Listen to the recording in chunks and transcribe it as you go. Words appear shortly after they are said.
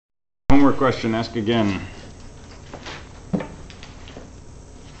homework question, ask again. So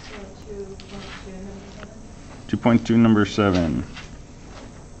 2.2 number 7.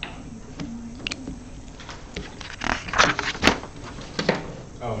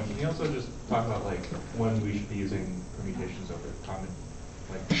 Oh, and can you also just talk about like when we should be using permutations over common,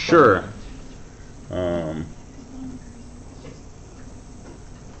 like? Sure.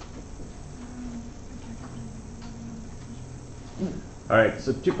 All right,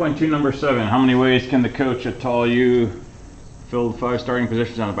 so 2.2 number 7. How many ways can the coach at Tall U fill the 5 starting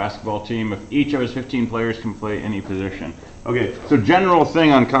positions on a basketball team if each of his 15 players can play any position? Okay, so general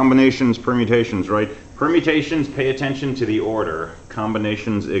thing on combinations, permutations, right? Permutations pay attention to the order.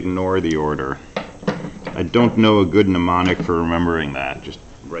 Combinations ignore the order. I don't know a good mnemonic for remembering that. Just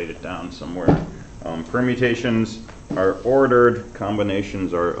write it down somewhere. Permutations are ordered,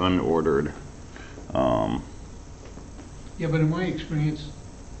 combinations are unordered. Yeah, but in my experience,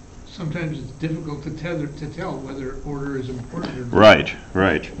 sometimes it's difficult to tell whether order is important or not. Right,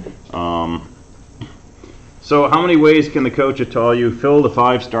 right. So how many ways can the coach at Tall U fill the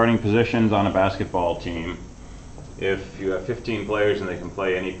 5 starting positions on a basketball team if you have 15 players and they can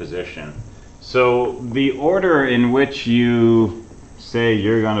play any position? So the order in which you say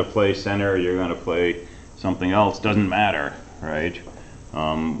you're going to play center, you're going to play something else doesn't matter, right?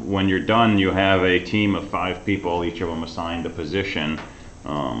 When you're done, you have a team of 5 people, each of them assigned a position.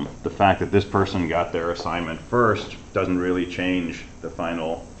 The fact that this person got their assignment first doesn't really change the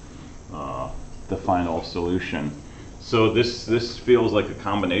final solution. So this feels like a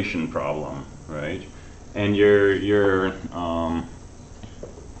combination problem, right? And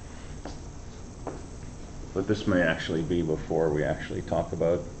but this may actually be before we actually talk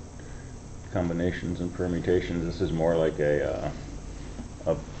about combinations and permutations. This is more like a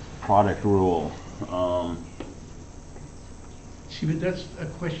product rule. See, but that's a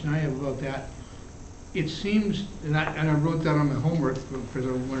question I have about that. It seems, and I wrote that on my homework because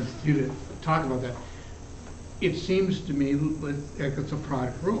I wanted you to talk about that. It seems to me like it's a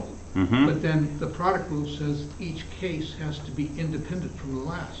product rule. Mm-hmm. But then the product rule says each case has to be independent from the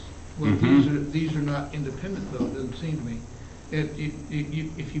last. Well, Mm-hmm. these are not independent though, it doesn't seem to me.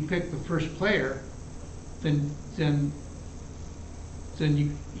 If you pick the first player, then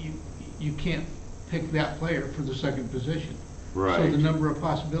you can't pick that player for the second position. Right. So the number of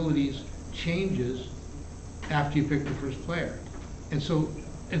possibilities changes after you pick the first player. And so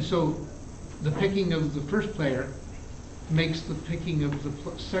the picking of the first player makes the picking of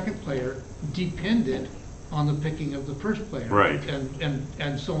the second player dependent on the picking of the first player. Right.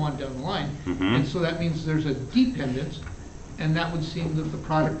 And so on down the line. Mm-hmm. And so that means there's a dependence, and that would seem that the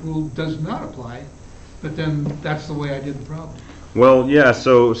product rule does not apply, but then that's the way I did the problem. Well, yeah,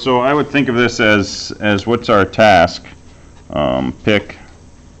 so I would think of this as what's our task? Pick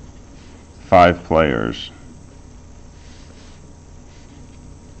 5 players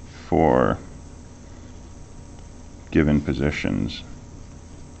for given positions.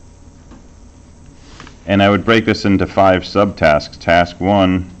 And I would break this into 5 subtasks. Task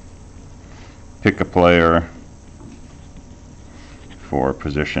 1, pick a player for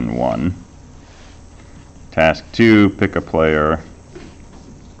position 1. Task 2, pick a player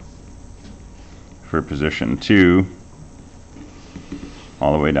for position 2.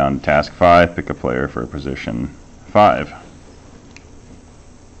 All the way down to task 5, pick a player for position 5.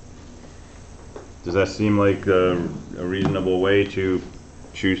 Does that seem like a reasonable way to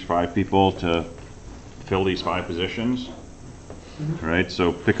choose 5 people to fill these 5 positions? Mm-hmm. Right,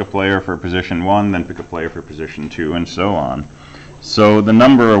 so pick a player for position 1, then pick a player for position 2, and so on. So the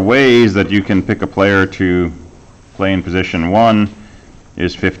number of ways that you can pick a player to play in position 1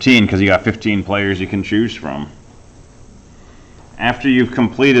 is 15, because you got 15 players you can choose from. After you've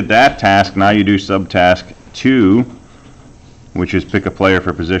completed that task, now you do subtask 2, which is pick a player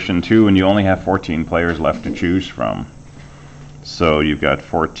for position 2, and you only have 14 players left to choose from. So you've got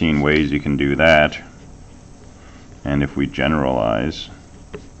 14 ways you can do that. And if we generalize,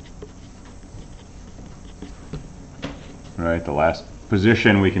 right, the last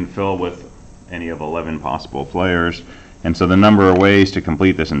position we can fill with any of 11 possible players. And so the number of ways to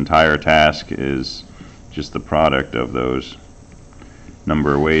complete this entire task is just the product of those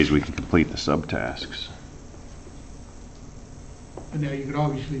number of ways we can complete the subtasks. And now you could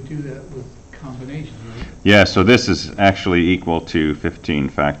obviously do that with combinations, right? Yeah, so this is actually equal to 15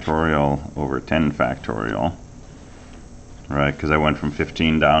 factorial over 10 factorial. Right, because I went from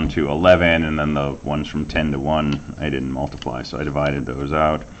 15 down to 11, and then the ones from 10 to 1 I didn't multiply, so I divided those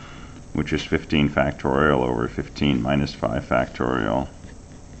out, which is 15 factorial over 15 minus 5 factorial,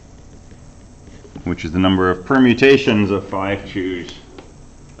 which is the number of permutations of 5 choose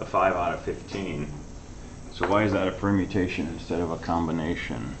a 5 out of 15. So why is that a permutation instead of a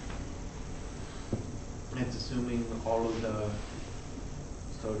combination? It's assuming all of the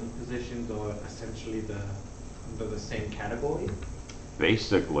starting positions are essentially under the same category.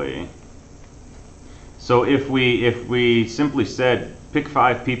 Basically. So if we simply said pick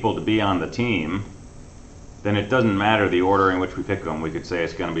 5 people to be on the team, then it doesn't matter the order in which we pick them. We could say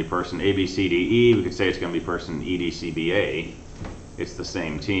it's going to be person A, B, C, D, E. We could say it's going to be person E, D, C, B, A. It's the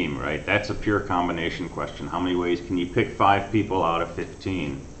same team, right? That's a pure combination question. How many ways can you pick 5 people out of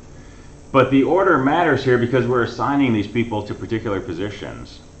 15? But the order matters here because we're assigning these people to particular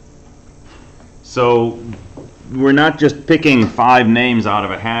positions. So we're not just picking 5 names out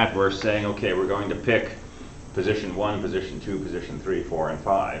of a hat. We're saying, okay, we're going to pick position 1, position 2, position 3, 4, and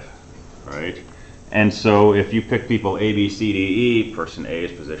 5, right? And so if you pick people A, B, C, D, E, person A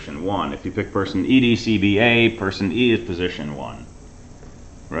is position 1. If you pick person E, D, C, B, A, person E is position 1.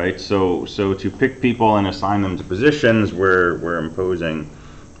 Right? So to pick people and assign them to positions, we're imposing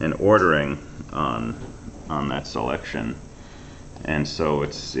an ordering on that selection. And so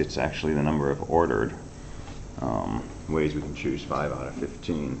it's actually the number of ordered ways we can choose 5 out of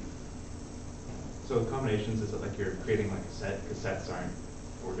 15. So combinations, is it like you're creating like a set, because sets aren't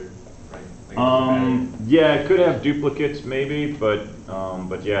ordered, right? Like it doesn't matter. Yeah, it could have duplicates maybe, but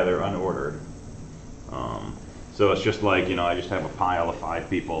yeah, they're unordered. So it's just like, I just have a pile of 5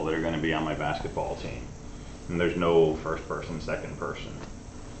 people that are going to be on my basketball team, and there's no first person, second person.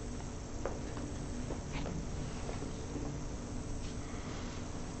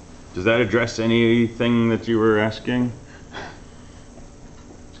 Does that address anything that you were asking?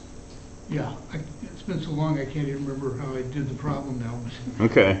 Yeah, it's been so long I can't even remember how I did the problem now.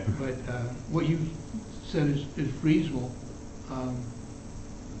 Okay. But what you said is reasonable.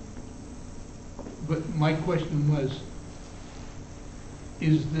 But my question was,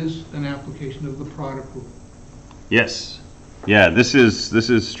 is this an application of the product rule? Yes. Yeah, this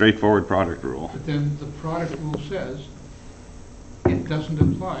is straightforward product rule. But then the product rule says it doesn't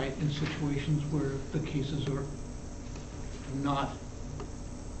apply in situations where the cases are not,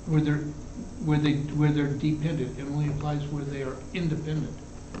 where they're dependent. It only applies where they are independent.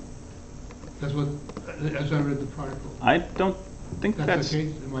 That's what, as I read the product rule. I don't think That's the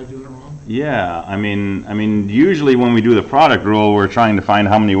case? Am I doing it wrong? Yeah, I mean, usually when we do the product rule, we're trying to find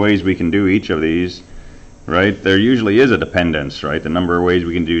how many ways we can do each of these, right? There usually is a dependence, right? The number of ways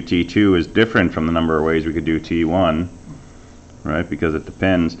we can do T2 is different from the number of ways we could do T1, right? Because it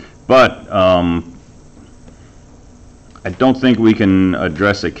depends. But I don't think we can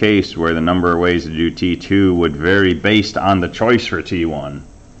address a case where the number of ways to do T2 would vary based on the choice for T1,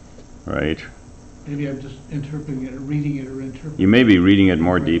 right? Maybe I'm just interpreting it, or reading it, or interpreting. You may be reading it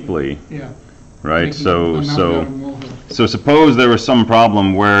more deeply. Yeah. Right, Making so a mountain out of a molehill. so suppose there was some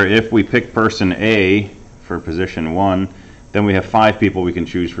problem where if we pick person A for position 1, then we have 5 people we can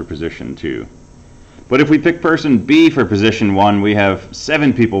choose for position 2. But if we pick person B for position 1, we have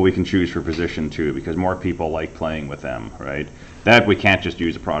 7 people we can choose for position 2 because more people like playing with them, right? That we can't just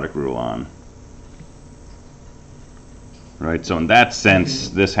use a product rule on. Right, so in that sense,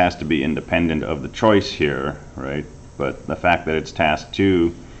 this has to be independent of the choice here, right? But the fact that it's task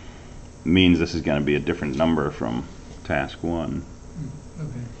 2 means this is going to be a different number from task 1.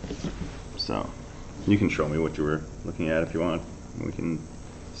 Okay. So you can show me what you were looking at if you want. We can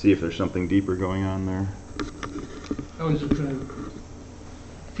see if there's something deeper going on there. I was just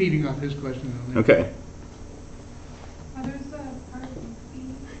feeding off his question. Okay. There's a part B.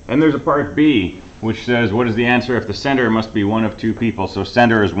 And there's a part B, which says, what is the answer if the center must be one of 2 people? So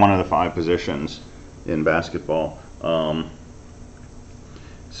center is one of the 5 positions in basketball.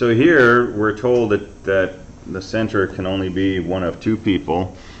 So here we're told that the center can only be one of 2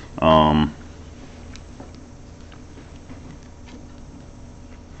 people.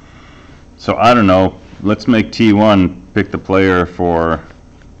 So I don't know, let's make T1 pick the player for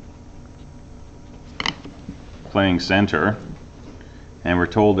playing center. And we're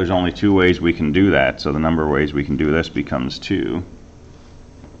told there's only 2 ways we can do that, so the number of ways we can do this becomes 2.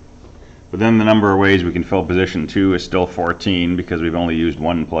 But then the number of ways we can fill position 2 is still 14 because we've only used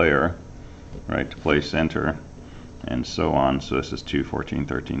 1 player, right, to play center, and so on. So this is 2, 14,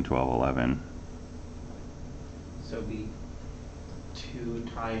 13, 12, 11. So it'd be 2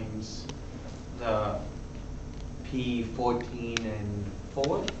 times the P14 and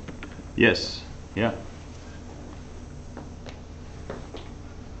 4? Yes, yeah.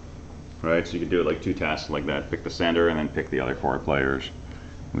 Right, so you could do it like 2 tasks like that. Pick the center and then pick the other 4 players,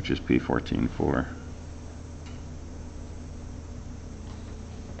 which is P14, 4.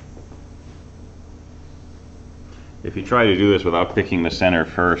 if you try to do this without picking the center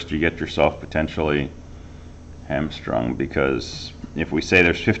first, you get yourself potentially hamstrung, because if we say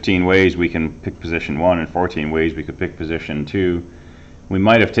there's 15 ways we can pick position 1 and 14 ways we could pick position 2, we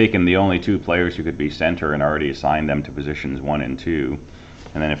might have taken the only 2 players who could be center and already assigned them to positions 1 and 2.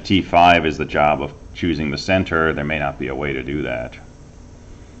 And then if T5 is the job of choosing the center, there may not be a way to do that.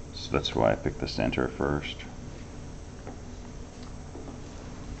 So that's why I picked the center first.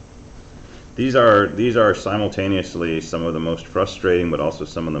 These are simultaneously some of the most frustrating, but also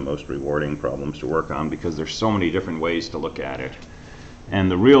some of the most rewarding problems to work on, because there's so many different ways to look at it.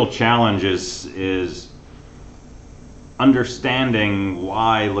 And the real challenge is understanding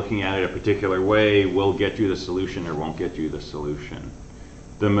why looking at it a particular way will get you the solution or won't get you the solution.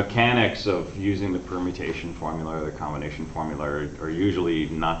 The mechanics of using the permutation formula or the combination formula are usually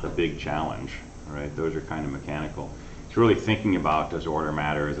not the big challenge, right? Those are kind of mechanical. It's really thinking about, does order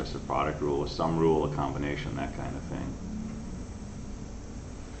matter, is this a product rule, a sum rule, a combination, that kind of thing.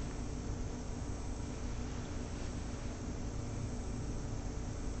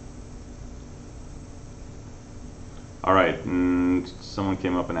 All right, someone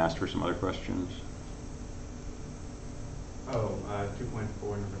came up and asked for some other questions. Oh, 2.4,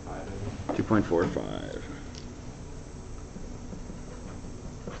 number 5, I think. 2.45.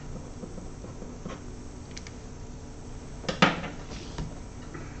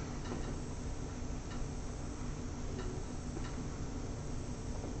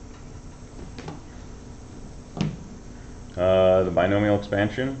 The binomial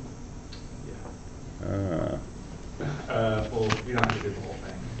expansion? Yeah. Well, you don't have to do the whole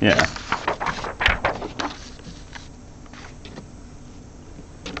thing. Yeah.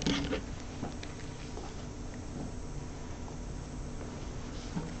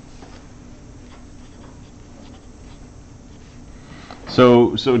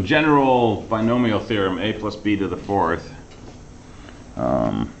 So general binomial theorem, a plus b to the 4th.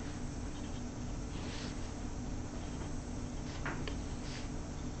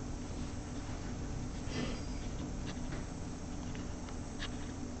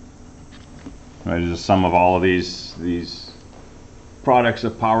 Right, is the sum of all of these products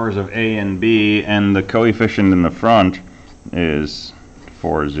of powers of a and b, and the coefficient in the front is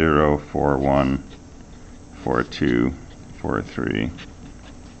 4, 0, 4, 1, 4, 2, 4, 3,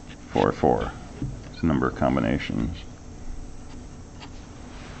 4, 4. It's a number of combinations.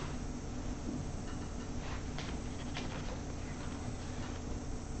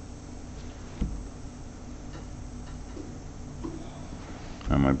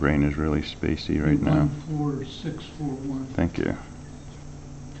 Oh, my brain is really spacey right now. 1, 4, 6, 4, 1. Thank you.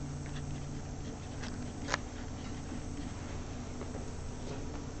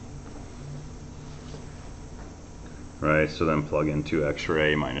 Right, so then plug in 2x for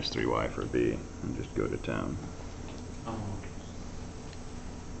A minus 3y for B and just go to town.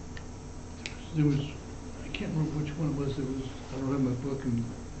 There was, I can't remember which one it was, there was, I don't have my book and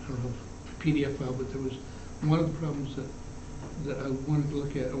I don't have a PDF file, but there was one of the problems that I wanted to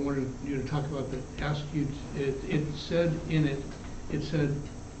look at, I wanted you to talk about, that asked you, it said in it, it said,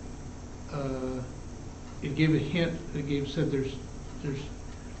 it gave a hint, said there's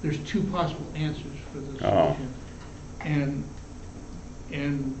 2 possible answers for the solution. And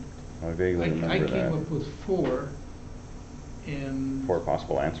I vaguely remember I that. came up with 4, and 4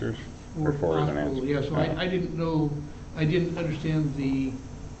 possible answers? Or 4 is an answer? Yeah, so Oh. I didn't know, I didn't understand the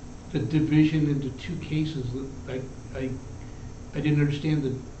division into 2 cases. I didn't understand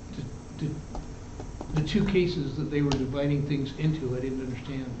the 2 cases that they were dividing things into. I didn't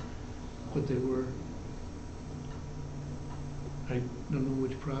understand what they were. I don't know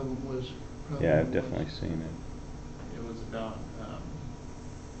which problem was. Yeah, I've definitely seen it. It was about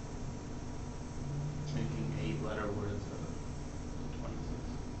making 8-letter words out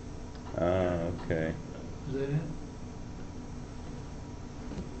of 26. Okay. Is that it?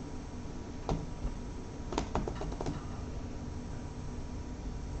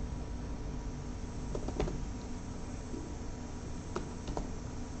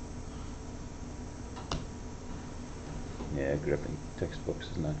 Yeah, gripping textbooks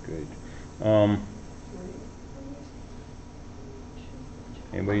is not great.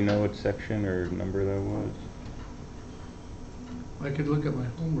 Anybody know what section or number that was? I could look at my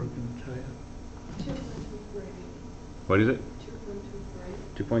homework and tell you. What is it?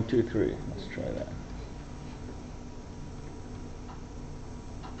 2.23. Let's try that.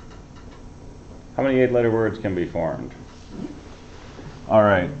 How many 8-letter words can be formed? All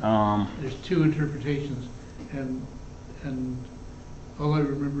right. There's 2 interpretations, and all I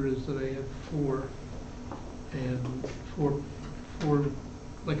remember is that I had 4, and 4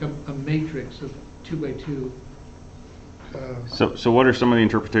 like a matrix of 2 by 2, So what are some of the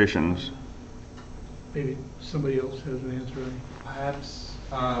interpretations? Maybe somebody else has an answer on it. Perhaps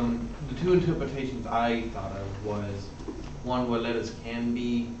the two interpretations I thought of was one where letters can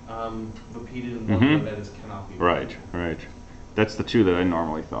be repeated and one where letters cannot be repeated. Right. That's the two that I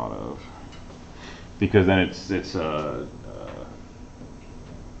normally thought of. Because then it's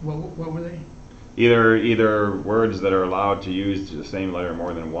What were they? either words that are allowed to use the same letter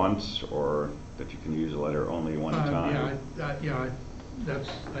more than once, or that you can use a letter only one time.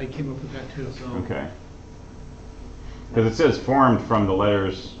 I came up with that too. So Okay. Because it says formed from the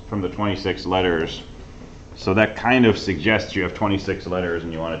letters, from the 26 letters. So that kind of suggests you have 26 letters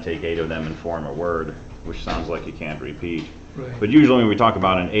and you want to take 8 of them and form a word, which sounds like you can't repeat. Right. But usually when we talk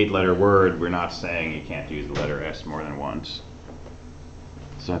about an 8-letter word, we're not saying you can't use the letter S more than once.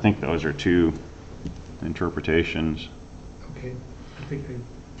 So I think those are two interpretations. Okay, I think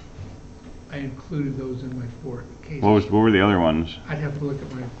I included those in my 4 cases. What were the other ones? I'd have to look at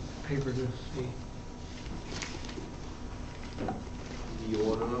my paper to see. the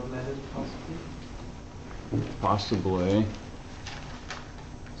order of letters possibly? Possibly.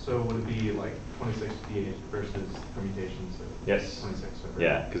 So would it be like 26 DH versus permutations of Yes. 26?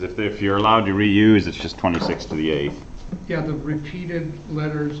 Yeah, because if you're allowed to reuse, it's just 26 to the 8th. Yeah, the repeated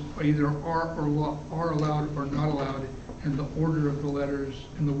letters either are allowed or not allowed, and the order of the letters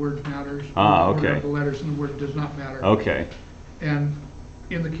in the word matters. or Ah, the order okay. of the letters in the word does not matter. Okay. And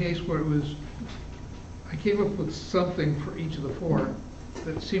in the case where it was, I came up with something for each of the 4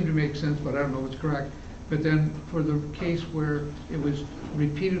 that seemed to make sense, but I don't know if it's correct. But then for the case where it was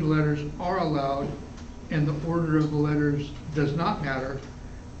repeated letters are allowed and the order of the letters does not matter,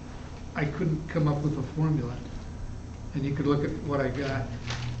 I couldn't come up with a formula. And you could look at what I got,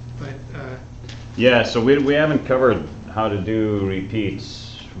 but, Yeah, so we haven't covered how to do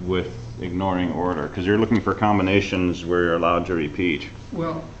repeats with ignoring order, because you're looking for combinations where you're allowed to repeat,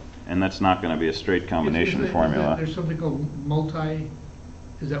 well. and that's not going to be a straight combination formula. There's something called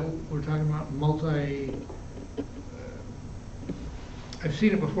is that what we're talking about? I've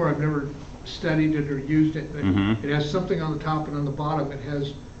seen it before, I've never studied it or used it, but Mhm. it has something on the top and on the bottom, it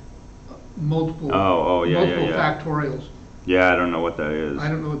has multiple. Oh, yeah. Multiple factorials. Yeah, I don't know what that is. I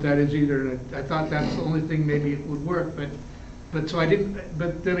don't know what that is either, and I thought that's the only thing maybe it would work, but so I didn't,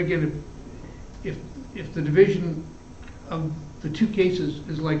 but then again, if the division of the 2 cases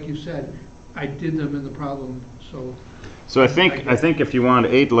is like you said, I did them in the problem, so. So I think if you want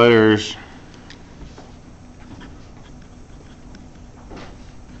 8 letters,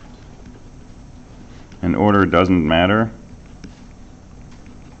 and order doesn't matter.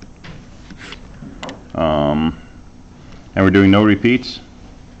 And we're doing no repeats?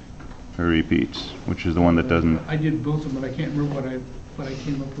 Or repeats, which is the one that doesn't, I did both of them, but I can't remember what I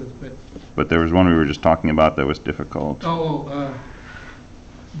came up with, but there was one we were just talking about that was difficult. the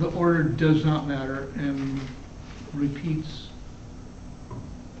order does not matter, and repeats,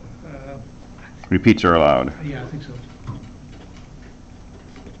 Repeats are allowed. yeah, I think so.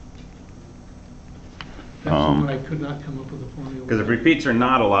 That's the one I could not come up with a formula. Because if repeats are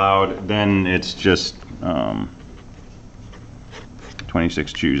not allowed, then it's just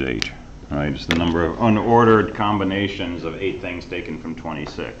 26 choose 8, right? It's the number of unordered combinations of 8 things taken from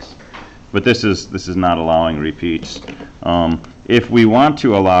 26. But this is not allowing repeats. If we want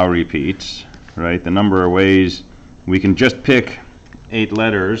to allow repeats, right, the number of ways we can just pick 8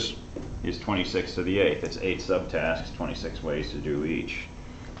 letters is 26 to the 8th. It's 8 subtasks, 26 ways to do each.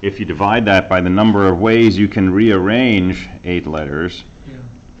 If you divide that by the number of ways you can rearrange 8 letters, Yeah,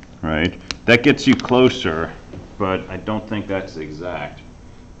 right, that gets you closer, but I don't think that's exact,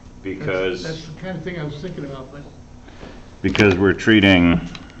 because that's the kind of thing I was thinking about, but. because we're treating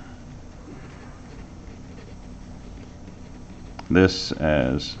this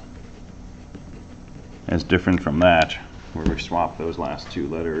as different from that, where we swap those last 2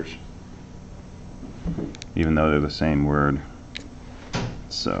 letters, even though they're the same word.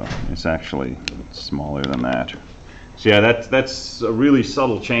 So it's actually smaller than that. So yeah, that's a really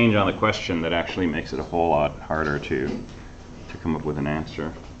subtle change on the question that actually makes it a whole lot harder to come up with an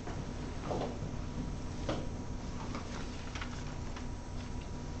answer.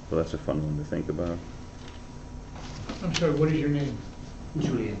 Well, that's a fun one to think about. I'm sorry, what is your name?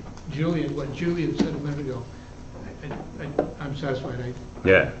 Julian. Julian, what Julian said a minute ago. I'm satisfied.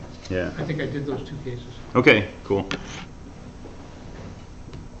 Yeah. I think I did those 2 cases. Okay, cool.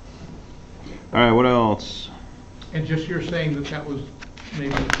 All right, what else? And just you're saying that was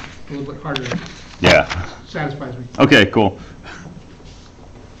maybe a little bit harder, Yeah. satisfies me. Okay, cool.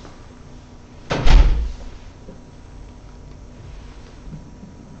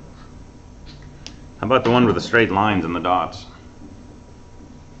 How about the one with the straight lines and the dots?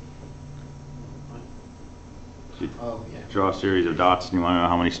 You Oh, yeah. draw a series of dots, and you want to know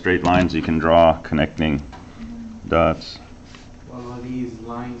how many straight lines you can draw connecting dots. Well, are these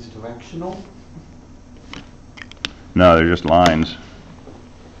lines directional? No, they're just lines.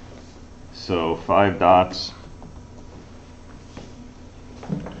 So 5 dots.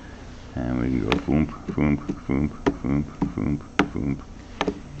 And we can go foomp, foomp, foomp, foomp, foomp, foomp.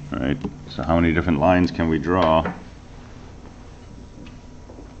 Right? So how many different lines can we draw?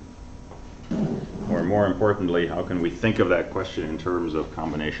 Or more importantly, how can we think of that question in terms of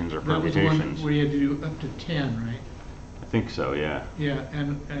combinations or That was the one permutations? where you had to do up to 10, right? I think so, yeah. Yeah,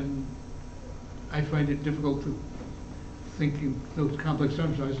 and I find it difficult to thinking those complex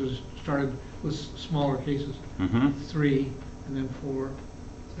exercises started with smaller cases. Mm-hmm. 3, and then 4,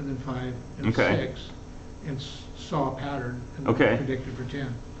 and then 5, and Okay. 6, and saw a pattern and Okay. predicted for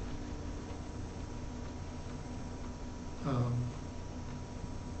 10.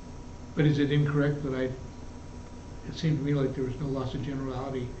 But is it incorrect that it seemed to me like there was no loss of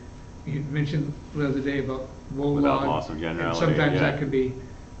generality? You mentioned the other day about Wolog. Without loss of and generality, sometimes yeah. that could be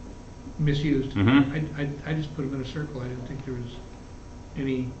misused. Mhm. I just put them in a circle. I didn't think there was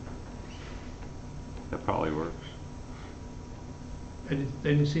any, That probably works. I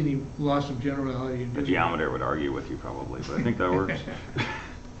didn't see any loss of generality. The geometer would argue with you probably, but I think that works.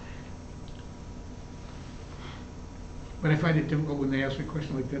 But I find it difficult when they ask me a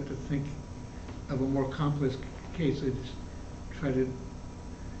question like that to think of a more complex case. I just try to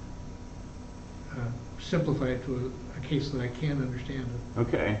simplify it to a case that I can understand.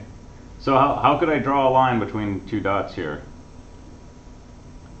 Okay. So how could I draw a line between 2 dots here?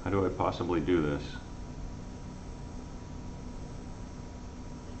 How do I possibly do this?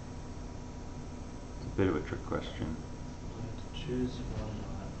 It's a bit of a trick question. Choose one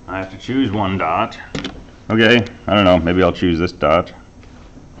dot. I have to choose 1 dot. Okay, I don't know, maybe I'll choose this dot.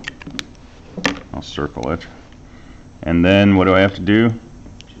 I'll circle it. And then what do I have to do?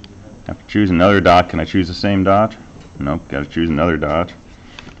 I have to choose another dot. Can I choose the same dot? Nope, gotta choose another dot.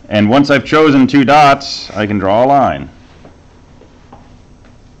 And once I've chosen 2 dots, I can draw a line.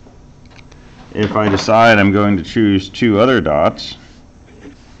 If I decide I'm going to choose 2 other dots,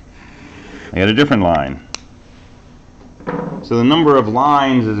 I get a different line. So the number of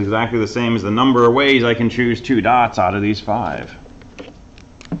lines is exactly the same as the number of ways I can choose 2 dots out of these 5.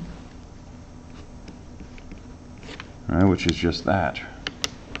 Which is just that.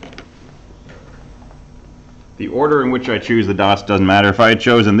 The order in which I choose the dots doesn't matter. If I had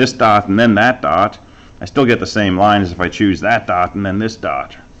chosen this dot and then that dot, I still get the same line as if I choose that dot and then this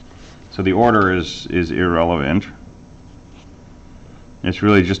dot. So the order is irrelevant. It's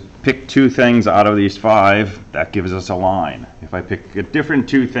really just pick 2 things out of these 5, that gives us a line. If I pick a different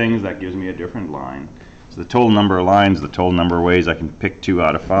 2 things, that gives me a different line. So the total number of lines, the total number of ways I can pick 2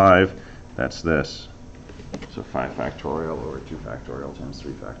 out of 5, that's this. So 5 factorial over 2 factorial times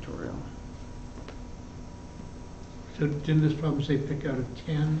 3 factorial. So didn't this problem say pick out of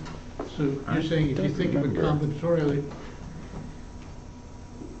 10? So you're saying if you don't think of it remember.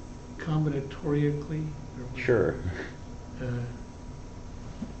 combinatorially, or Sure. uh,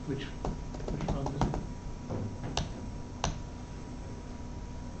 which problem is it?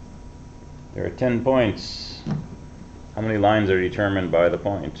 There are 10 points. How many lines are determined by the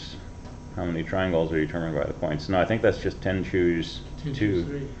points? How many triangles are determined by the points? No, I think that's just 10 choose 10 2 choose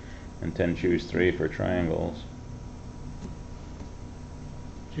 3. and 10 choose 3 for triangles.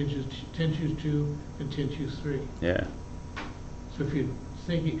 10 choose 2 and 10 choose 3. Yeah. So if you're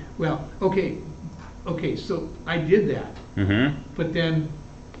thinking, well, okay, so I did that, Mm-hmm. but then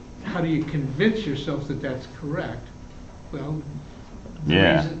how do you convince yourself that that's correct? Well,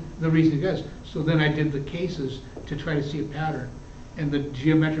 Yeah. the reason it does. So then I did the cases to try to see a pattern, and the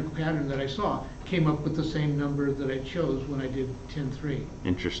geometrical pattern that I saw came up with the same number that I chose when I did 10-3.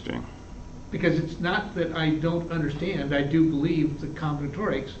 Interesting. Because it's not that I don't understand, I do believe the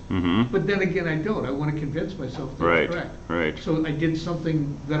combinatorics, Mm-hmm. but then again, I don't. I want to convince myself that Right, it's correct. right. So I did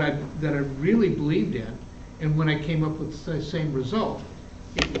something that I really believed in, and when I came up with the same result,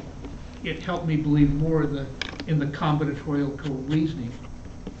 it helped me believe more in the combinatorial reasoning.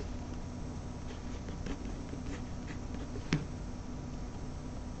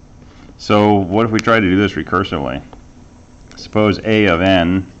 So what if we try to do this recursively? Suppose A of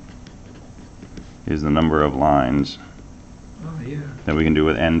n is the number of lines Oh, yeah. that we can do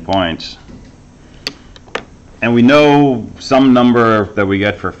with n points. And we know some number that we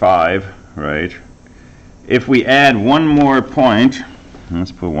get for 5, right? If we add one more point,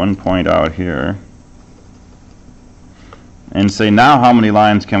 let's put 1 point out here, and say now how many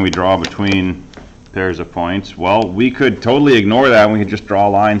lines can we draw between pairs of points. Well, we could totally ignore that and we could just draw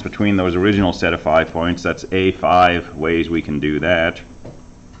lines between those original set of 5 points. That's 5 ways we can do that.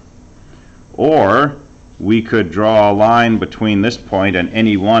 Or we could draw a line between this point and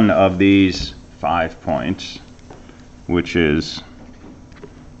any one of these 5 points, which is,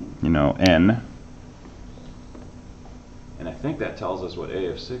 you know, n. And I think that tells us what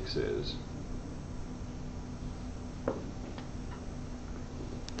a of 6 is.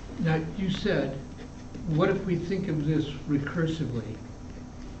 Now, you said, what if we think of this recursively?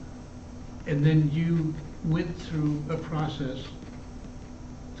 And then you went through a process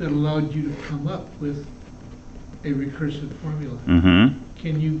that allowed you to come up with a recursive formula. Mm-hmm.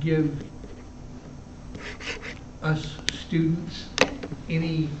 Can you give us students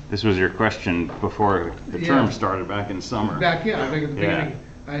any, This was your question before the Yeah. term started back in summer. back at the Yeah. beginning?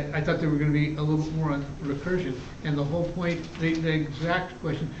 I thought there were gonna be a little bit more on recursion, and the whole point, the exact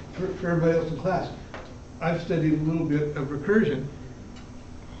question, for everybody else in class, I've studied a little bit of recursion,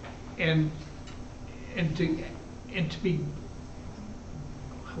 and to be,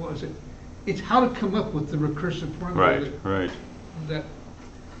 what was it? It's how to come up with the recursive formula. Right, right. That,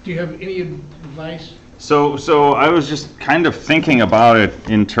 do you have any advice? So I was just kind of thinking about it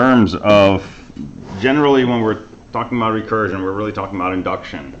in terms of, generally when we're talking about recursion, we're really talking about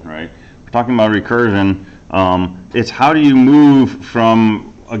induction, right? We're talking about recursion, it's how do you move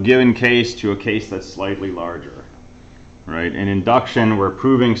from a given case to a case that's slightly larger, right? In induction, we're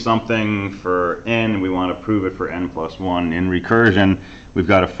proving something for n, we want to prove it for n plus 1. In recursion, we've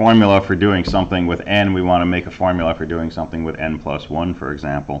got a formula for doing something with n, we want to make a formula for doing something with n plus 1, for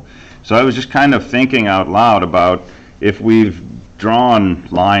example. So I was just kind of thinking out loud about if we've drawn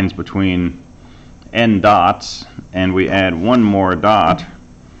lines between n dots and we add one more dot,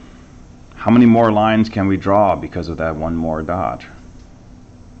 how many more lines can we draw because of that one more dot?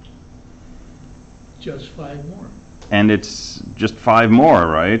 Just 5 more. And it's just 5 more,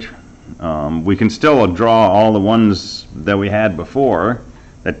 right? We can still draw all the ones that we had before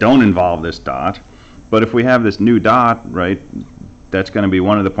that don't involve this dot, but if we have this new dot, right, that's going to be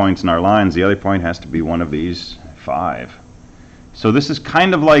one of the points in our lines. The other point has to be one of these 5. So this is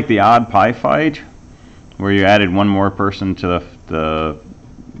kind of like the odd pie fight, where you added one more person to the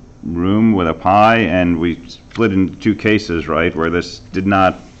room with a pie, and we split into 2 cases, right, where this did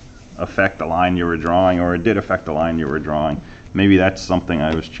not affect the line you were drawing, or it did affect the line you were drawing. Maybe that's something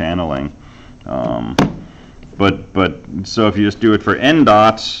I was channeling. But so if you just do it for n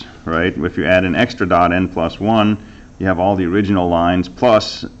dots, right, if you add an extra dot, n plus 1, you have all the original lines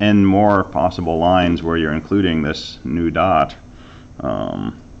plus n more possible lines where you're including this new dot.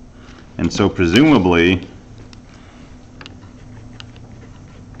 And so presumably,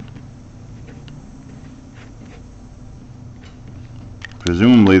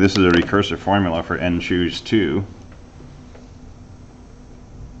 this is a recursive formula for n choose 2.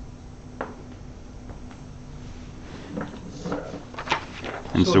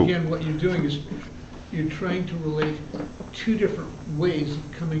 And So again, what you're doing is you're trying to relate 2 different ways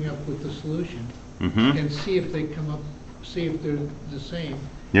of coming up with the solution, Mhm. and see if they come up, see if they're the same.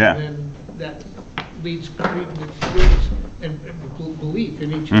 Yeah. Then that leads credence and belief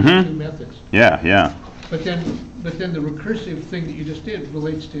in each of the Mhm. 2 methods. Yeah, yeah. But then the recursive thing that you just did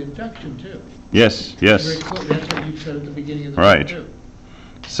relates to induction too. Yes, Very yes. close. That's what you said at the beginning of the Right. too.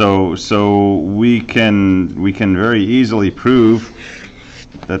 So we can very easily prove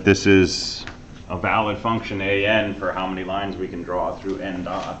that this is a valid function an for how many lines we can draw through n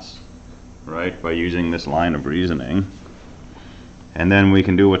dots, right, by using this line of reasoning. And then we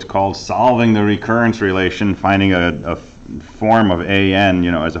can do what's called solving the recurrence relation, finding a form of an,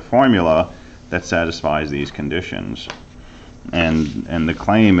 you know, as a formula that satisfies these conditions. And the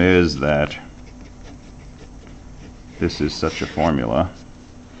claim is that this is such a formula,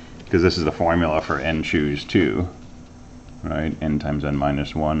 because this is the formula for n choose 2, right? N times n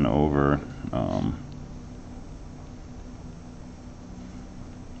minus 1 over,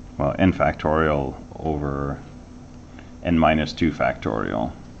 well, n factorial over n minus 2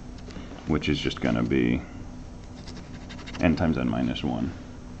 factorial, which is just going to be n times n minus 1.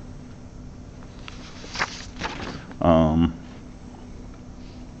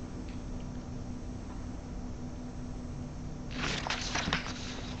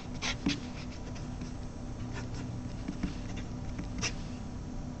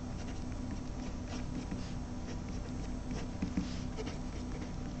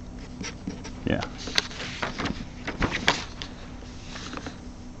 Yeah.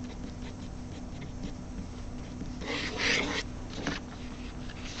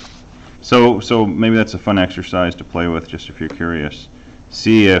 So maybe that's a fun exercise to play with, just if you're curious.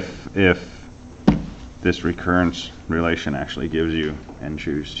 See if this recurrence relation actually gives you and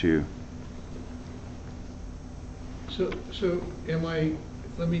choose 2. So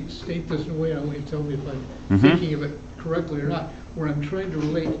let me state this in a way, I want you to tell me if I'm Mhm. thinking of it correctly or not, where I'm trying to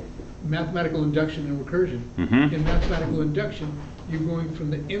relate mathematical induction and recursion. Mhm. In mathematical induction, you're going from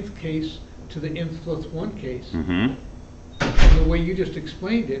the nth case to the nth plus 1 case. Mm-hmm. And the way you just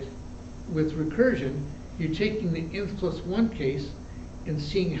explained it, with recursion, you're taking the nth plus 1 case and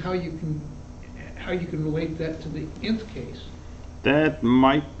seeing how you can relate that to the nth case. That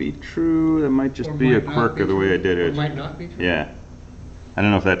might be true. That might just Or be a might not quirk be of the way I true, did or it. might not be true. Yeah. I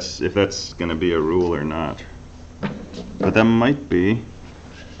don't know if that's going to be a rule or not. But that might be.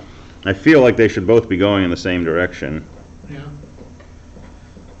 I feel like they should both be going in the same direction. Yeah.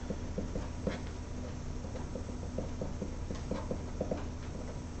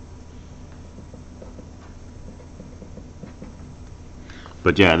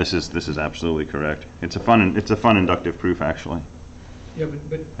 But yeah, this is absolutely correct. It's a fun inductive proof actually. Yeah,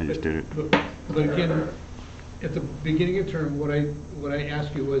 but. I just did it. But again, at the beginning of term, what I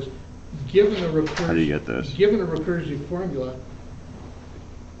asked you was, given a recursive. How do you get this? Given a recursive formula,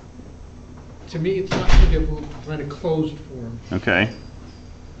 to me, it's not too difficult to find a closed form. Okay.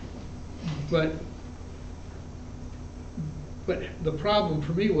 But the problem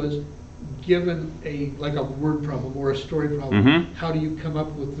for me was, given like a word problem or a story problem, Mhm. how do you come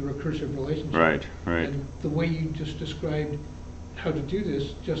up with the recursive relationship? Right. And the way you just described how to do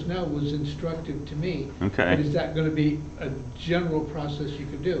this just now was instructive to me. Okay. But is that going to be a general process you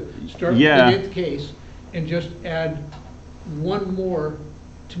could do? Start Yeah. with the nth case and just add one more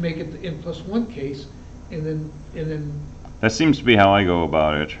to make it the n plus 1 case, and then, That seems to be how I go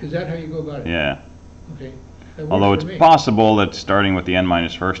about it. is that how you go about it? Yeah. Okay. That works Although for it's me. possible that starting with the n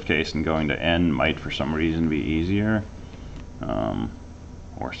minus first case and going to n might for some reason be easier.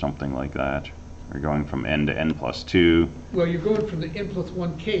 Or something like that. Or going from n to n plus 2. Well, you're going from the n plus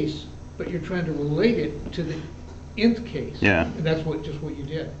 1 case, but you're trying to relate it to the nth case. Yeah. And that's just what you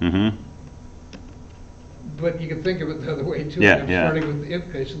did. Mm-hmm. But you can think of it the other way too. Yeah, I'm yeah. starting with the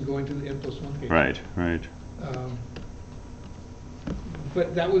nth case and going to the n plus 1 case. Right, right.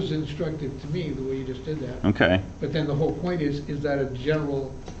 But that was instructive to me, the way you just did that. Okay. But then the whole point is that a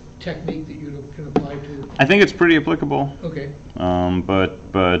general technique that you can apply to? I think it's pretty applicable. Okay.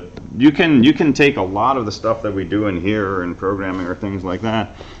 But you can take a lot of the stuff that we do in here in programming or things like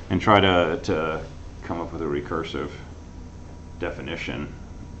that and try to come up with a recursive definition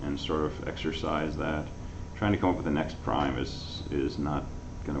and sort of exercise that. Trying to come up with the next prime is not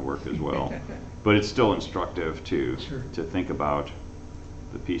going to work as well. But it's still instructive to Sure. to think about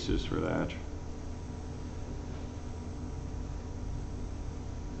the pieces for that.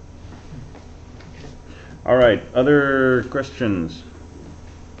 All right, other questions?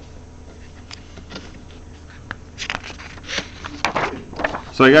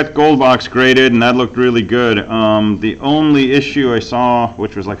 So I got Goldbox graded, and that looked really good. The only issue I saw,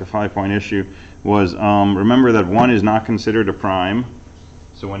 which was like a 5-point issue, was remember that 1 is not considered a prime.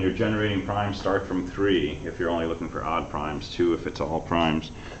 So when you're generating primes, start from 3 if you're only looking for odd primes, 2 if it's all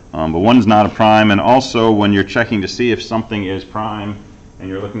primes. But 1's not a prime, and also when you're checking to see if something is prime and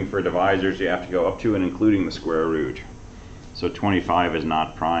you're looking for divisors, you have to go up to and including the square root. So 25 is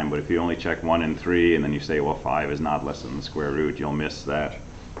not prime, but if you only check 1 and 3 and then you say, well, 5 is not less than the square root, you'll miss that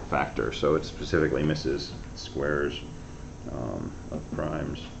factor. So it specifically misses squares of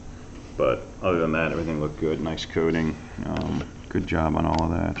primes. But other than that, everything looked good. Nice coding. Good job on all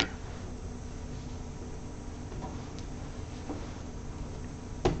of that.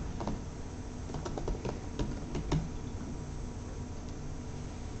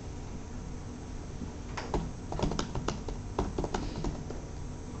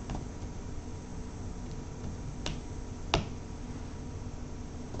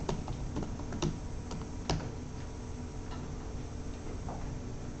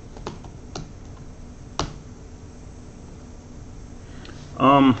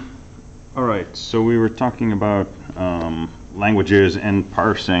 All right, so we were talking about languages and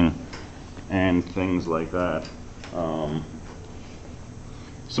parsing and things like that.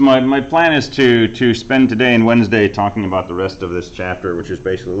 So my plan is to spend today and Wednesday talking about the rest of this chapter, which is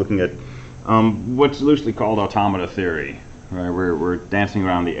basically looking at what's loosely called automata theory. Right, we're dancing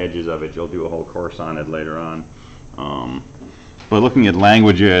around the edges of it. You'll do a whole course on it later on. But looking at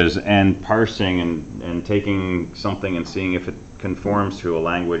languages and parsing and taking something and seeing if it conforms to a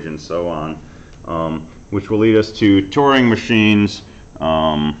language and so on, which will lead us to Turing machines,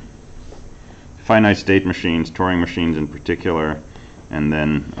 finite state machines, Turing machines in particular, and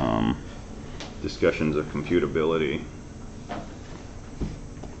then discussions of computability.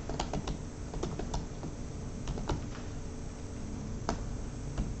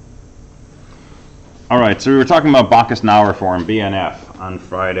 All right, so we were talking about Bacchus-Naur form, BNF, on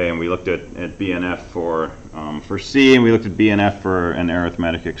Friday, and we looked at BNF for C, and we looked at BNF for an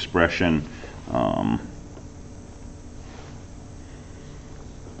arithmetic expression. And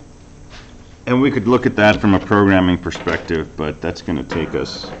we could look at that from a programming perspective, but that's going to take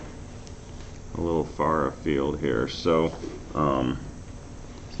us a little far afield here. So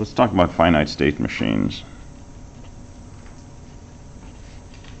let's talk about finite state machines.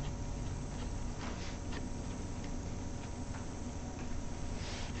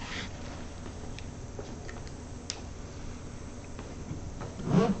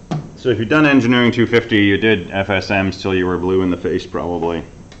 So if you've done Engineering 250, you did FSMs till you were blue in the face probably.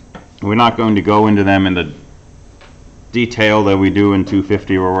 We're not going to go into them in the detail that we do in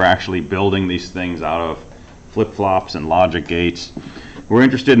 250 where we're actually building these things out of flip-flops and logic gates. We're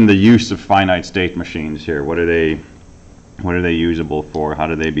interested in the use of finite state machines here. What are they usable for? How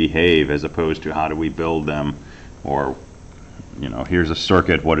do they behave, as opposed to how do we build them? Or, you know, here's a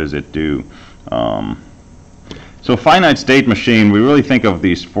circuit, what does it do? So finite state machine, we really think of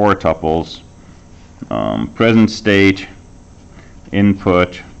these four tuples: present state,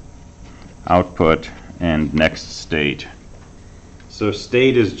 input, output, and next state. So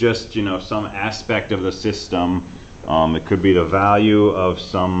state is just, you know, some aspect of the system. It could be the value of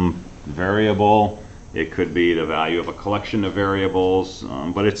some variable. It could be the value of a collection of variables.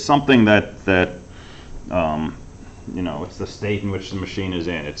 But it's something that you know, it's the state in which the machine is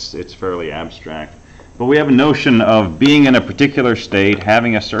in. It's fairly abstract. But we have a notion of being in a particular state,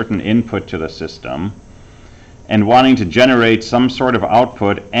 having a certain input to the system, and wanting to generate some sort of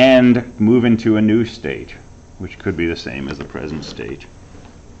output and move into a new state, which could be the same as the present state.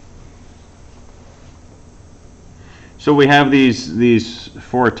 So we have these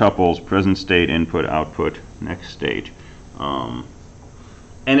four tuples: present state, input, output, next state. And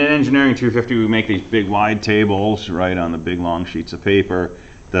in Engineering 250, we make these big wide tables, right, on the big long sheets of paper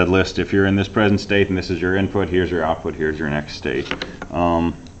that list, if you're in this present state and this is your input, here's your output, here's your next state.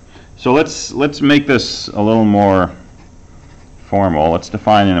 So let's make this a little more formal. Let's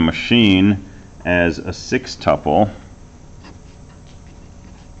define in a machine as a 6-tuple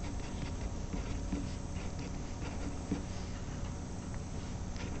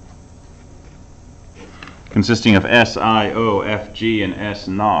consisting of S, I, O, F, G, and S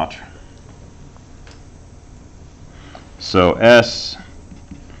naught. So S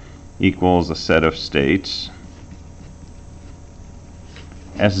equals a set of states.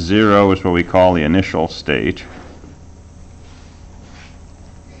 S0 is what we call the initial state.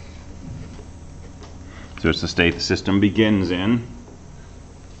 So it's the state the system begins in.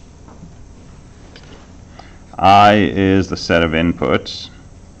 I is the set of inputs.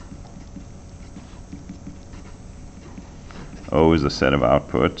 O is the set of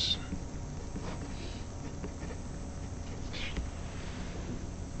outputs.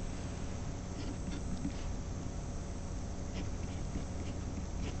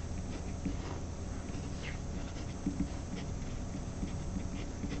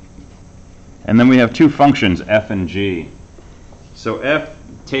 And then we have two functions, f and g. So f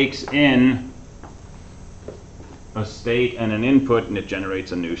takes in a state and an input, and it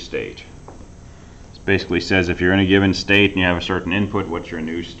generates a new state. This basically says if you're in a given state and you have a certain input, what's your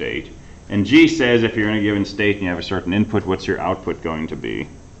new state? And g says if you're in a given state and you have a certain input, what's your output going to be?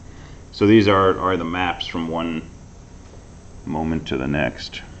 So these are the maps from one moment to the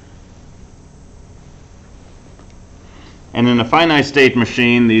next. And in a finite state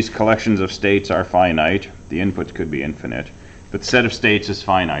machine, these collections of states are finite. The inputs could be infinite, but the set of states is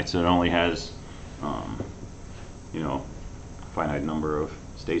finite, so it only has, you know, a finite number of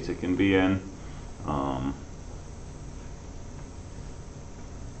states it can be in. And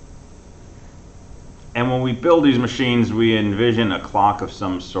when we build these machines, we envision a clock of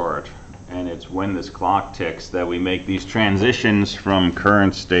some sort, and it's when this clock ticks that we make these transitions from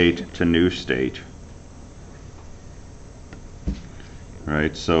current state to new state.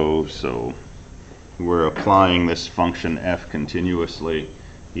 Right, so we're applying this function f continuously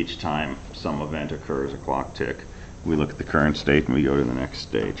each time some event occurs, a clock tick. We look at the current state and we go to the next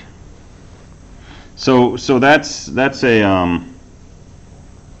state. So that's a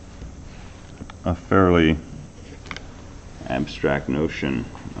fairly abstract notion,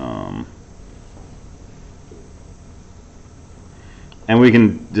 and we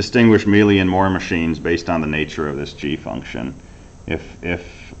can distinguish Mealy and Moore machines based on the nature of this g function. If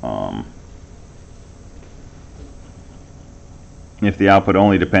the output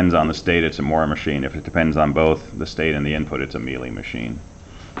only depends on the state, it's a Moore machine. If it depends on both the state and the input, it's a Mealy machine.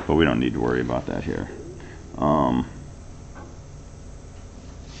 But we don't need to worry about that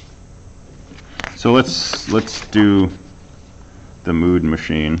So let's do the mood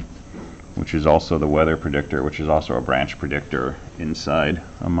machine, which is also the weather predictor, which is also a branch predictor inside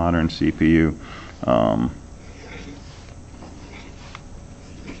a modern CPU.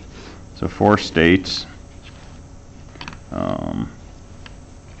 So 4 states.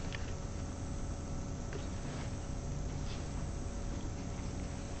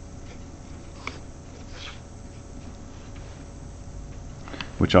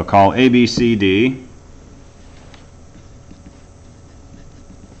 Which I'll call A, B, C, D.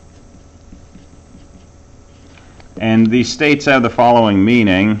 And these states have the following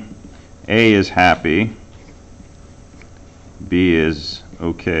meaning. A is happy, B is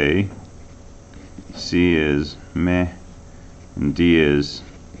okay, C is meh, and D is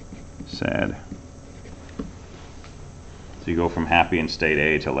sad. So you go from happy in state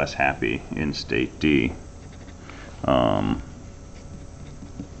A to less happy in state D.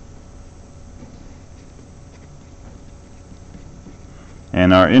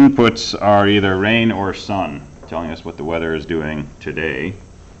 And our inputs are either rain or sun, telling us what the weather is doing today.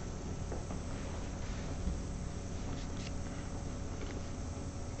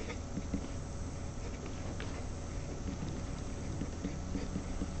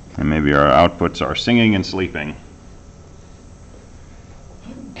 And maybe our outputs are singing and sleeping.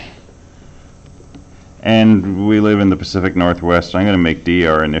 And we live in the Pacific Northwest, so I'm going to make D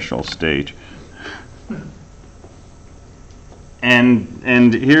our initial state.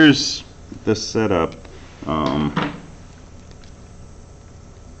 And here's the setup. I'm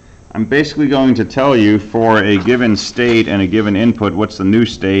basically going to tell you for a given state and a given input what's the new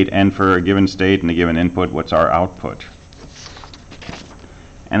state, and for a given state and a given input what's our output.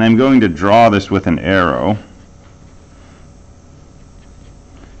 And I'm going to draw this with an arrow.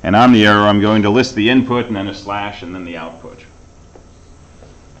 And on the arrow I'm going to list the input and then a slash and then the output.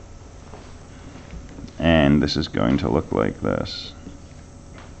 And this is going to look like this.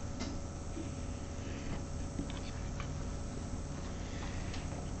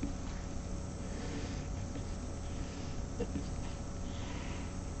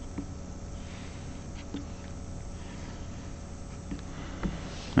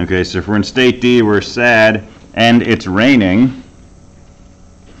 Okay, so if we're in state D, we're sad, and it's raining,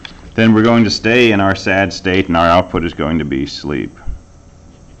 then we're going to stay in our sad state, and our output is going to be sleep.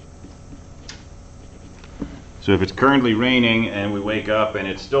 So if it's currently raining, and we wake up, and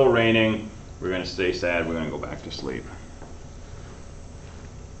it's still raining, we're going to stay sad, we're going to go back to sleep.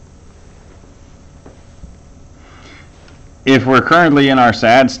 If we're currently in our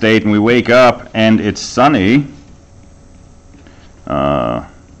sad state, and we wake up, and it's sunny,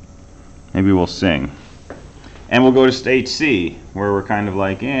 maybe we'll sing. And we'll go to state C, where we're kind of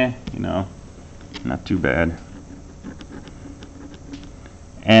like, you know, not too bad.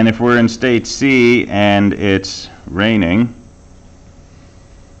 And if we're in state C and it's raining,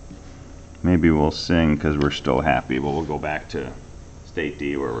 maybe we'll sing because we're still happy, but we'll go back to state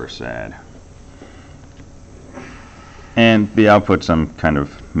D where we're sad. And the outputs I'm kind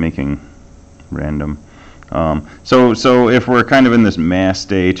of making random. So if we're kind of in this meh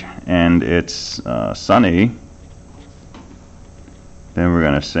state and it's sunny, then we're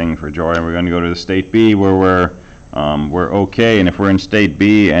going to sing for joy, and we're going to go to the state B where we're okay. And if we're in state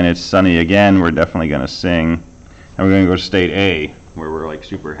B and it's sunny again, we're definitely going to sing. And we're going to go to state A where we're like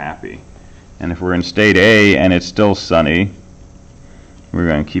super happy. And if we're in state A and it's still sunny, we're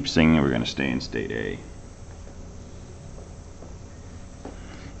going to keep singing, and we're going to stay in state A.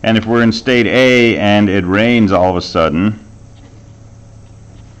 And if we're in state A and it rains all of a sudden,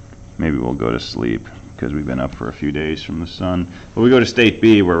 maybe we'll go to sleep because we've been up for a few days from the sun. But we go to state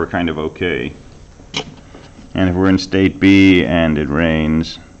B where we're kind of okay. And if we're in state B and it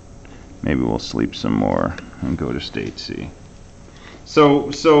rains, maybe we'll sleep some more and go to state C. So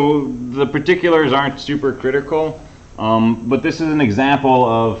the particulars aren't super critical, but this is an example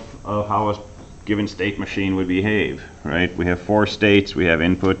of how a given state machine would behave, right? We have 4 states, we have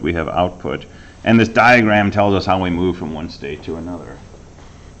input, we have output, and this diagram tells us how we move from one state to another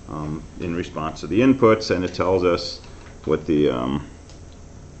in response to the inputs, and it tells us what the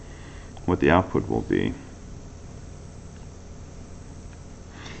output will be.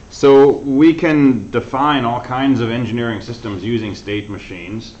 So we can define all kinds of engineering systems using state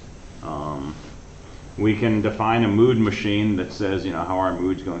machines. We can define a mood machine that says, you know, how our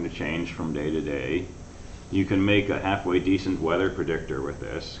mood's going to change from day to day. You can make a halfway decent weather predictor with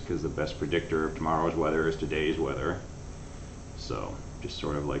this, because the best predictor of tomorrow's weather is today's weather. So just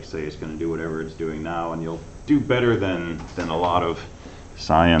sort of like say it's going to do whatever it's doing now, and you'll do better than a lot of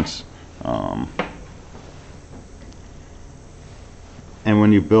science. And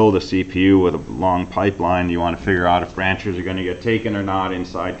when you build a CPU with a long pipeline, you want to figure out if branches are going to get taken or not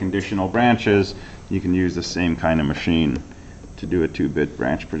inside conditional branches. You can use the same kind of machine to do a 2-bit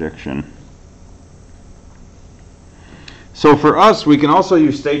branch prediction. So for us, we can also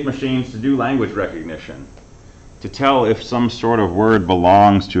use state machines to do language recognition, to tell if some sort of word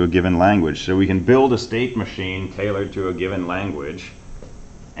belongs to a given language. So we can build a state machine tailored to a given language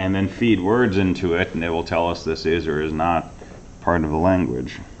and then feed words into it, and it will tell us this is or is not part of the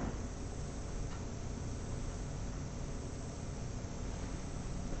language.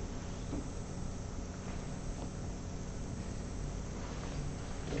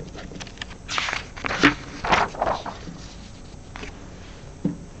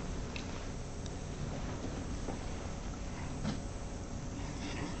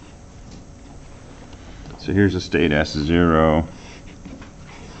 So here's a state S0,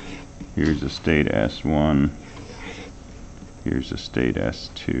 here's a state S1, here's a state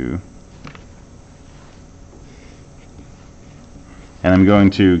S2. And I'm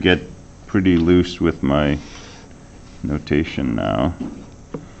going to get pretty loose with my notation now.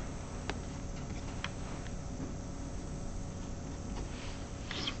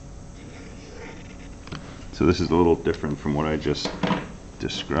 So this is a little different from what I just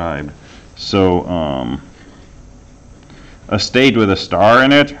described. So a state with a star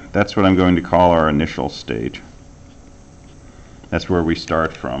in it, that's what I'm going to call our initial state. That's where we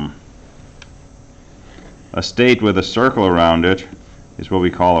start from. A state with a circle around it is what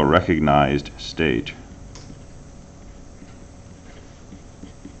we call a recognized state.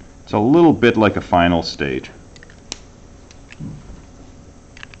 It's a little bit like a final state.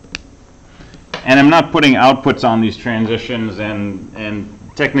 And I'm not putting outputs on these transitions, and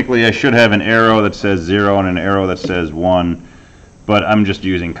technically I should have an arrow that says 0 and an arrow that says 1, but I'm just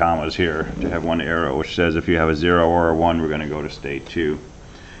using commas here to have one arrow which says if you have a 0 or a 1, we're going to go to state 2.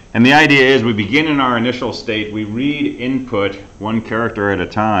 And the idea is we begin in our initial state, we read input one character at a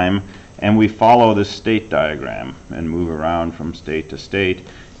time, and we follow this state diagram and move around from state to state.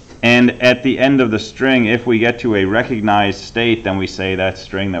 And at the end of the string, if we get to a recognized state, then we say that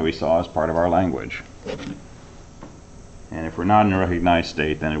string that we saw is part of our language. And if we're not in a recognized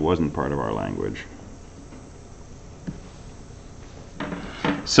state, then it wasn't part of our language.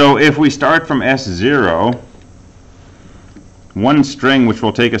 So if we start from S0, one string which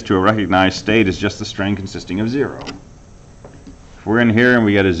will take us to a recognized state is just the string consisting of 0. If we're in here and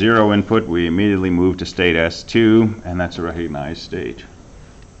we get a 0 input, we immediately move to state S2, and that's a recognized state.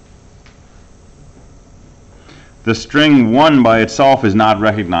 The string 1 by itself is not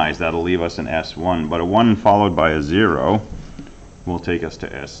recognized. That'll leave us in S1, but a 1 followed by a 0 will take us to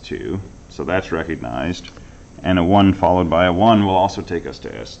S2, so that's recognized. And a 1 followed by a 1 will also take us to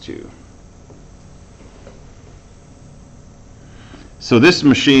S2. So this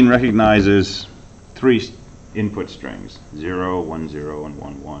machine recognizes 3 input strings, 0, 1, 0, and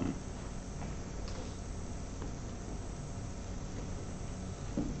 1, 1.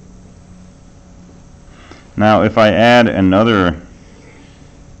 Now if I add another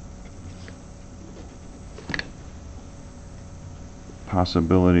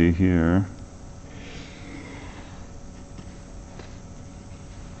possibility here,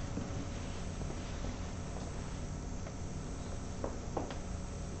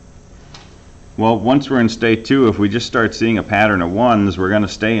 well, once we're in state 2, if we just start seeing a pattern of 1s, we're going to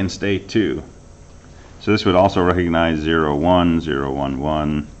stay in state 2. So this would also recognize 0, 1, 0, 1,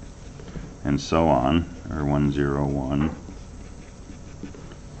 1, and so on, or 1, 0, 1,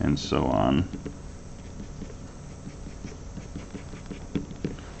 and so on.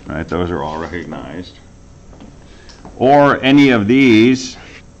 Right, those are all recognized. Or any of these,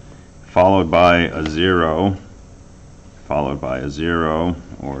 followed by a 0, followed by a 0,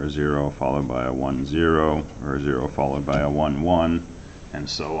 or a 0 followed by a 1, 0, or a 0 followed by a 1, 1, and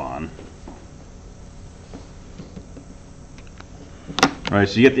so on. Right,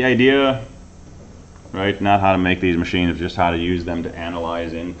 so you get the idea, right? Not how to make these machines, just how to use them to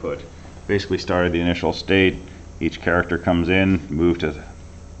analyze input. Basically start at the initial state, each character comes in, move to the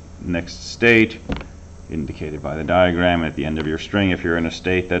next state, indicated by the diagram at the end of your string. If you're in a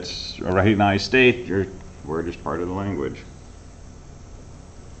state that's a recognized state, your word is part of the language.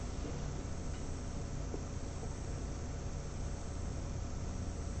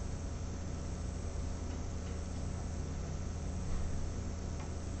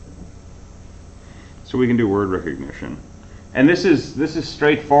 So we can do word recognition. And this is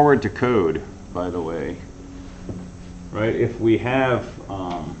straightforward to code, by the way. Right? If we have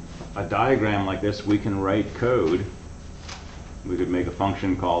a diagram like this, we can write code. We could make a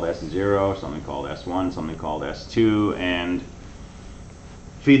function called S0, something called S1, something called S2, and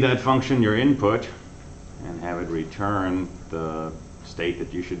feed that function your input and have it return the state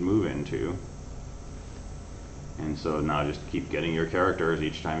that you should move into. And so now just keep getting your characters.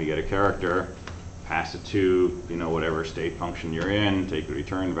 Each time you get a character, pass it to, you know, whatever state function you're in, take the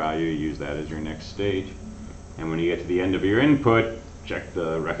return value, use that as your next state. And when you get to the end of your input, check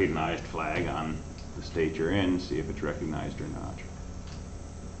the recognized flag on the state you're in, see if it's recognized or not.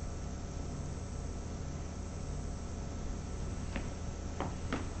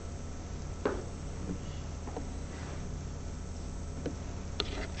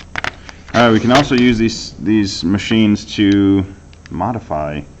 We can also use these machines to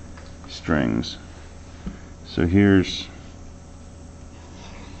modify strings. So here's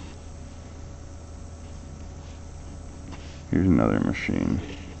another machine.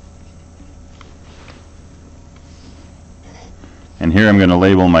 And here I'm going to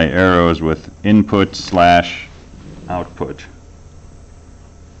label my arrows with input/output.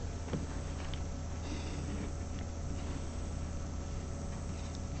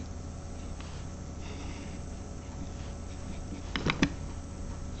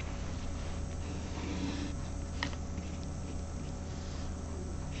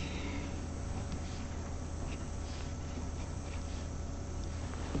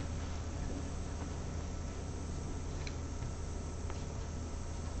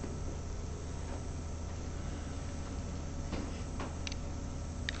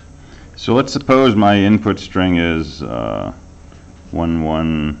 So let's suppose my input string is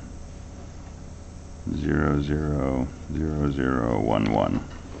 11000011.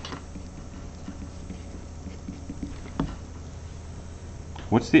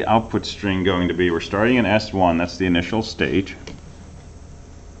 What's the output string going to be? We're starting in S1, that's the initial state.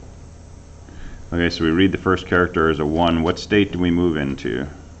 Okay, so we read the first character as a 1. What state do we move into?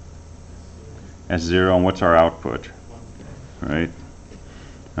 S0, and what's our output? Right?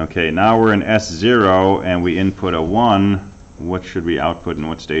 Okay, now we're in S0 and we input a 1. What should we output and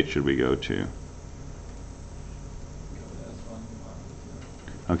what state should we go to?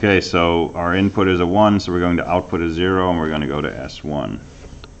 Okay, so our input is a 1, so we're going to output a 0 and we're going to go to S1.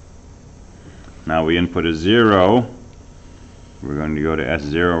 Now we input a 0, we're going to go to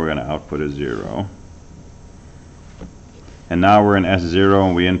S0, we're going to output a 0. And now we're in S0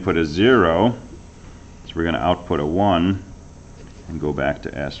 and we input a 0, so we're going to output a 1. And go back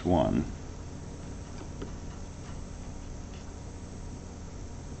to S1.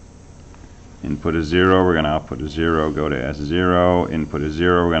 Input a 0, we're going to output a 0, go to S0. Input a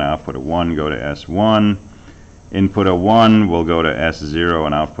 0, we're going to output a 1, go to S1. Input a 1, we'll go to S0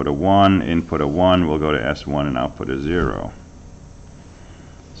 and output a 1. Input a 1, we'll go to S1 and output a 0.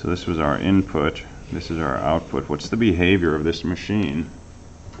 So this was our input. This is our output. What's the behavior of this machine?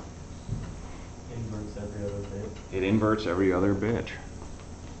 It inverts every other bit.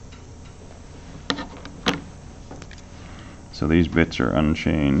 So these bits are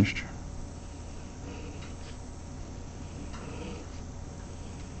unchanged.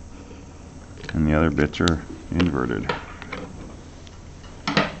 And the other bits are inverted.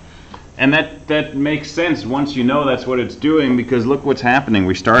 And that makes sense once you know that's what it's doing, because look what's happening.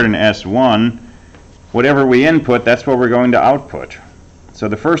 We start in S1. Whatever we input, that's what we're going to output. So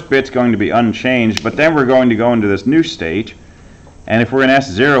the first bit's going to be unchanged, but then we're going to go into this new state, and if we're in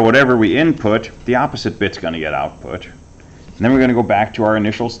S0, whatever we input, the opposite bit's going to get output. And then we're going to go back to our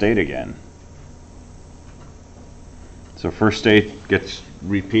initial state again. So first state gets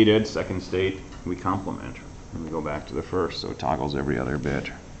repeated, second state we complement, and we go back to the first, so it toggles every other bit.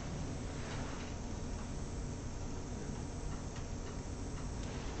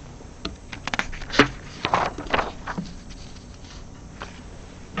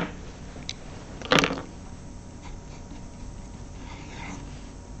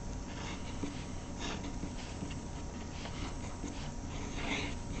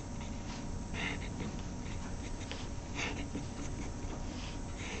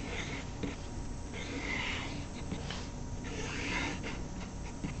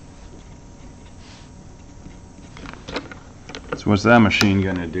 So what's that machine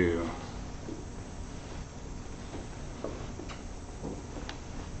going to do?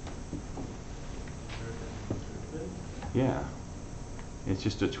 Yeah, it's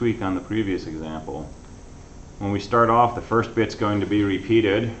just a tweak on the previous example. When we start off, the first bit's going to be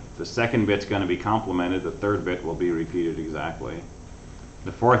repeated, the second bit's going to be complemented, the third bit will be repeated exactly.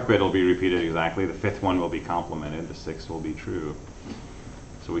 The fourth bit will be repeated exactly, the fifth one will be complemented, the sixth will be true.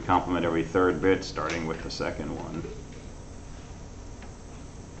 So we complement every third bit starting with the second one.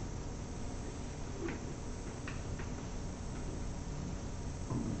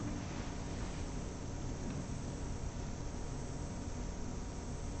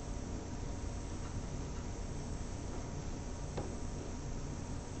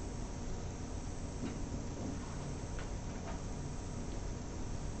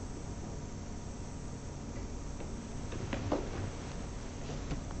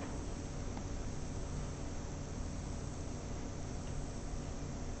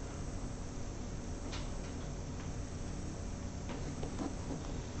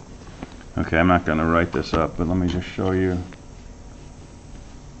 Okay, I'm not gonna write this up, but let me just show you.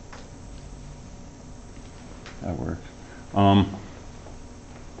 That works. So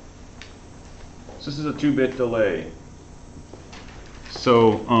this is a 2-bit delay.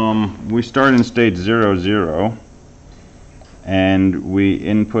 So we start in state 0, 0, and we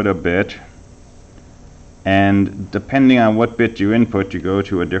input a bit, and depending on what bit you input, you go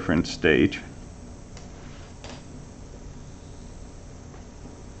to a different state.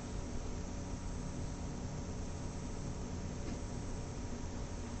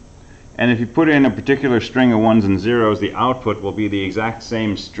 And if you put in a particular string of 1s and 0s, the output will be the exact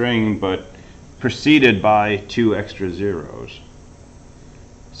same string, but preceded by 2 extra 0s.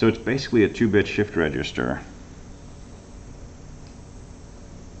 So it's basically a 2-bit shift register.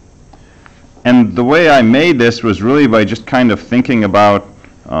 And the way I made this was really by just kind of thinking about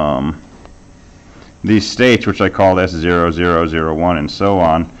these states, which I called S0, 0, 0, 1, and so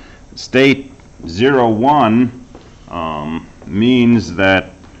on. State 0, 1 means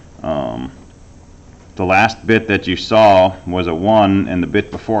that the last bit that you saw was a 1, and the bit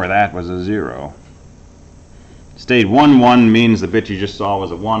before that was a 0. State 1, 1 means the bit you just saw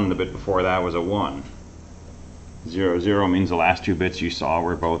was a 1, and the bit before that was a 1. 0, 0 means the last 2 bits you saw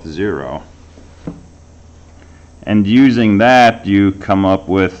were both 0. And using that, you come up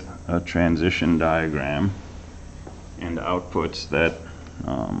with a transition diagram and outputs that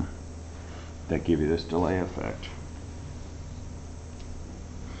that give you this delay effect.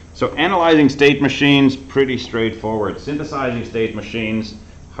 So analyzing state machines, pretty straightforward. Synthesizing state machines,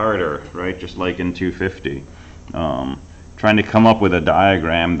 harder, right? Just like in 250. Trying to come up with a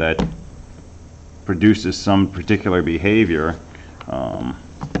diagram that produces some particular behavior.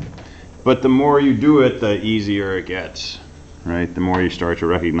 But the more you do it, the easier it gets, right? The more you start to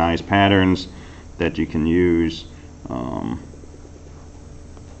recognize patterns that you can use. To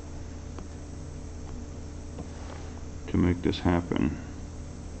make this happen.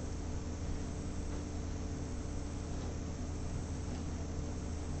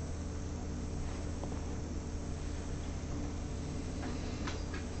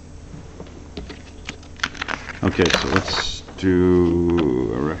 Okay, so let's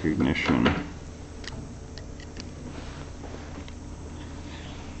do a recognition.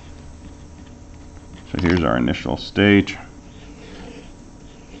 So here's our initial state.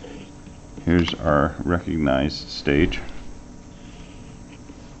 Here's our recognized state.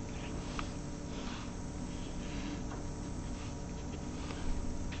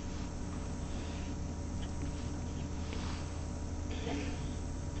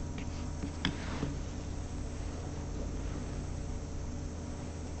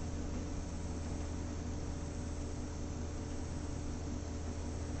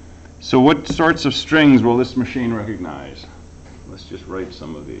 So what sorts of strings will this machine recognize? Let's just write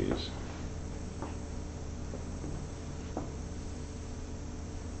some of these.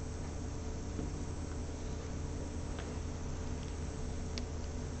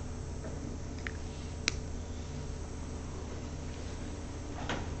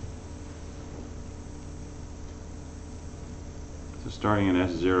 So starting at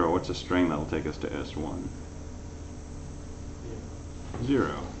S0, what's a string that will take us to S1?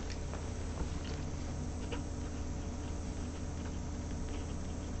 0.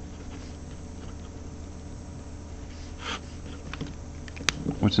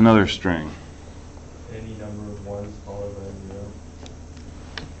 What's another string? Any number of 1s followed by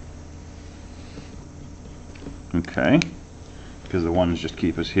 0. Okay, because the 1s just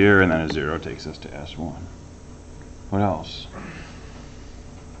keep us here, and then a 0 takes us to S1. What else?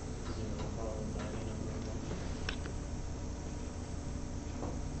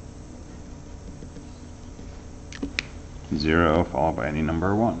 0 followed by any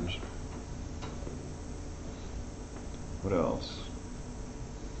number of 1s. What else?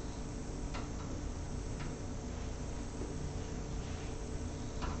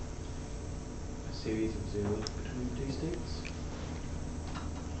 A series of zeros between 2 states.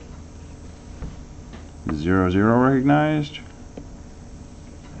 0, 0 recognized?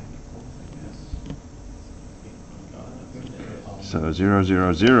 So 0,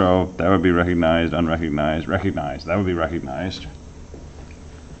 0, 0, that would be recognized, unrecognized, recognized. That would be recognized.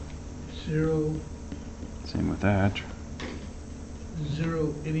 0, Same with that.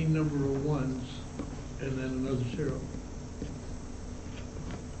 0, any number of 1s, and then another 0.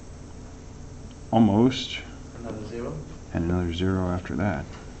 Almost. Another 0. And another 0 after that.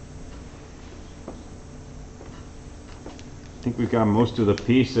 I think we've got most of the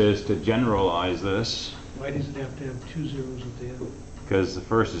pieces to generalize this. Why does it have to have 2 zeros at the end? because the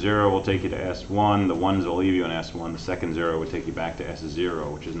first 0 will take you to S1, the 1s will leave you in S1, the second 0 would take you back to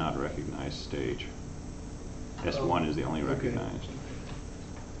S0, which is not a recognized stage. S1 is the only recognized.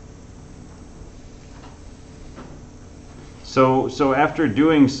 So after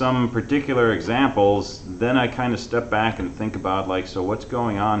doing some particular examples, then I kind of step back and think about, like, so what's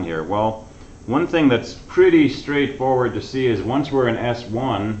going on here? Well, one thing that's pretty straightforward to see is once we're in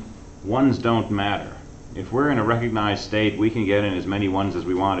S1, 1s don't matter. If we're in a recognized state, we can get in as many 1s as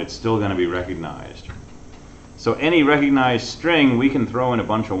we want. It's still going to be recognized. So any recognized string, we can throw in a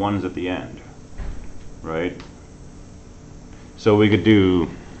bunch of 1s at the end, right? So we could do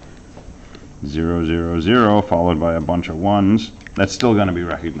 0, 0, 0 followed by a bunch of 1s. That's still going to be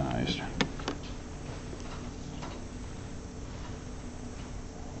recognized.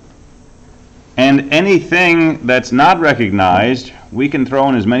 And anything that's not recognized, we can throw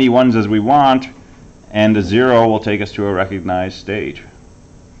in as many 1s as we want, and a 0 will take us to a recognized stage.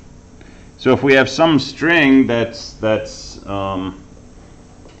 So if we have some string that's going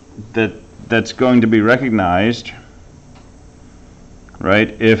to be recognized, right?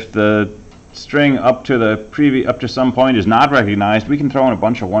 If the string up to some point is not recognized, we can throw in a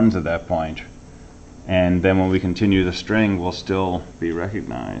bunch of 1s at that point, and then when we continue the string, we'll still be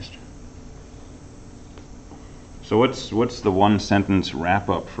recognized. So what's the one sentence wrap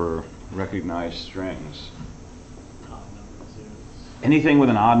up for recognized strings? Anything with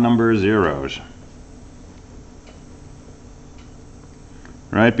an odd number of zeros.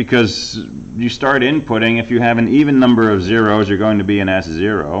 Right? Because you start inputting, if you have an even number of zeros, you're going to be in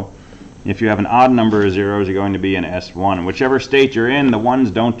S0. If you have an odd number of zeros, you're going to be in S1. Whichever state you're in, the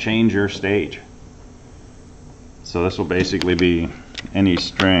 1s don't change your state. So this will basically be any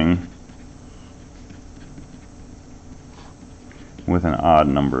string with an odd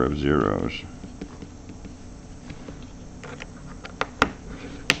number of zeros.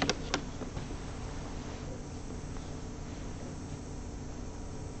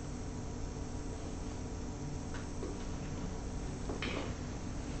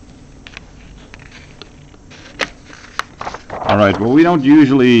 All right, well, we don't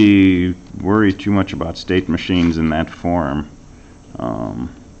usually worry too much about state machines in that form.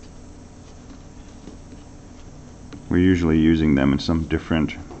 We're usually using them in some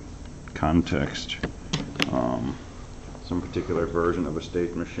different context, some particular version of a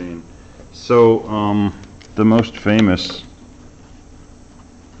state machine. So the most famous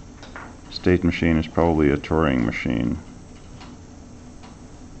state machine is probably a Turing machine.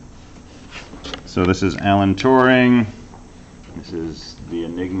 So this is Alan Turing. This is the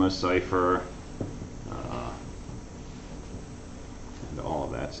Enigma cipher, and all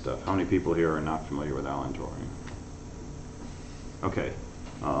of that stuff. How many people here are not familiar with Alan Turing? Okay,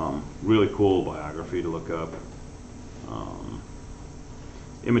 really cool biography to look up.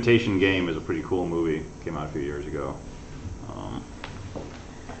 Imitation Game is a pretty cool movie, came out a few years ago,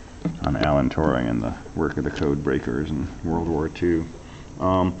 on Alan Turing and the work of the code breakers in World War II.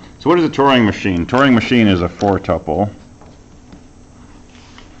 So what is a Turing machine? Turing machine is a 4-tuple.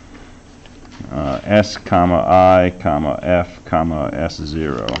 S, I, F,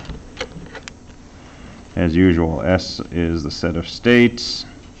 S0. As usual, S is the set of states,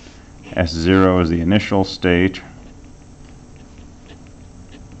 S0 is the initial state,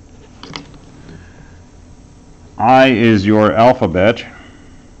 I is your alphabet,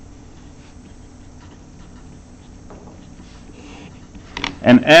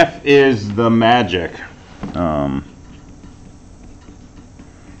 and F is the magic.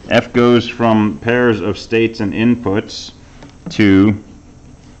 F goes from pairs of states and inputs to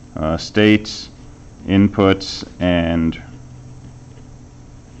states, inputs, and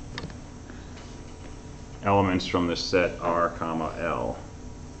elements from the set R, L.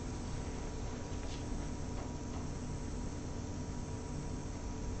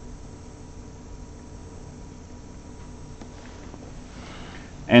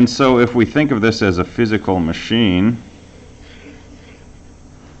 And so if we think of this as a physical machine,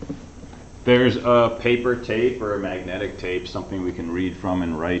 there's a paper tape or a magnetic tape, something we can read from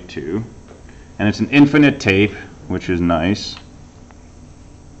and write to. And it's an infinite tape, which is nice.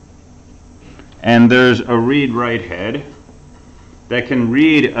 And there's a read-write head that can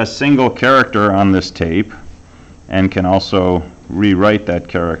read a single character on this tape and can also rewrite that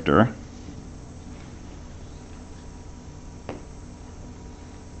character.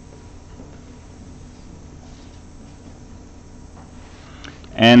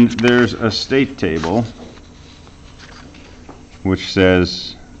 And there's a state table which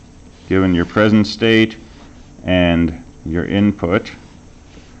says, given your present state and your input,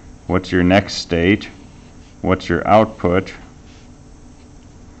 what's your next state, what's your output,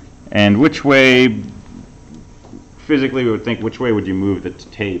 And which way, physically we would think, which way would you move the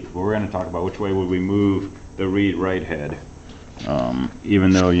tape? But we're going to talk about which way would we move the read-write head.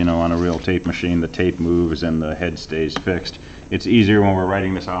 Even though, you know, on a real tape machine the tape moves and the head stays fixed, it's easier when we're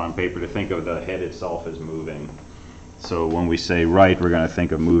writing this out on paper to think of the head itself as moving. So when we say write, we're going to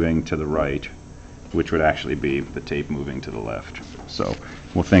think of moving to the right, which would actually be the tape moving to the left. So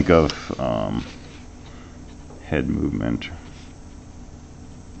we'll think of head movement.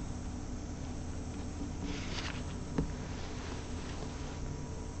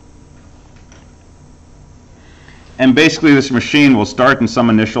 And basically this machine will start in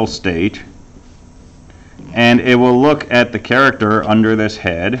some initial state, and it will look at the character under this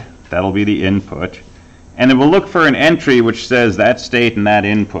head. That'll be the input. And it will look for an entry which says that state and that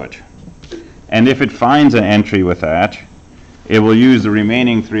input. And if it finds an entry with that, it will use the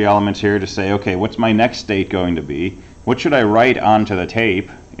remaining 3 elements here to say, okay, what's my next state going to be? What should I write onto the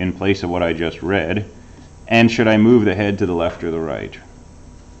tape in place of what I just read? And should I move the head to the left or the right?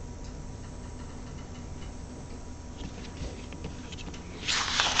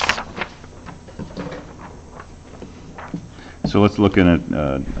 So let's look at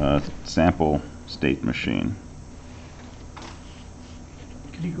a sample state machine.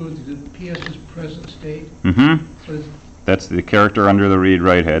 Can you go to the PS's present state? Mm-hmm. So it's- That's the character under the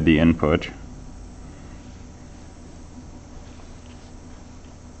read-write head, the input.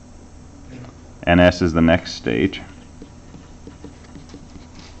 NS is the next state.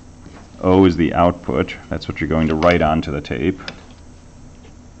 O is the output. That's what you're going to write onto the tape.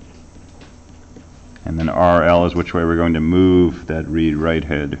 And then RL is which way we're going to move that read-write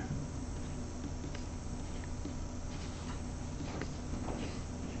head.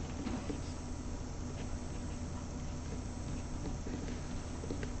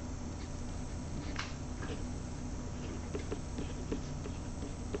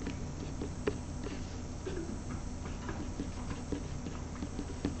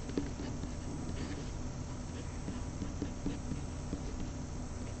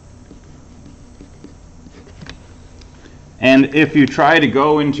 And if you try to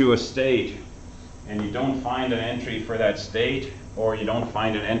go into a state and you don't find an entry for that state, or you don't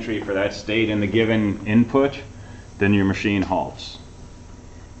find an entry for that state in the given input, then your machine halts.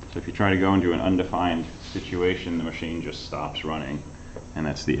 So if you try to go into an undefined situation, the machine just stops running, and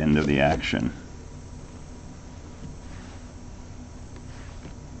that's the end of the action.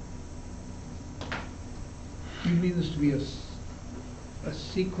 Do you mean this to be a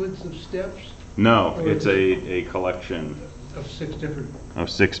sequence of steps No, Or it's is a collection of 6 different? of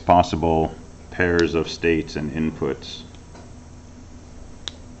 6 possible pairs of states and inputs.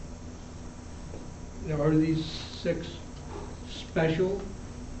 Now, are these 6 special?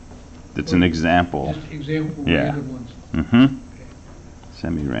 It's an example. Just example Yeah. random ones? Mm-hmm. Okay.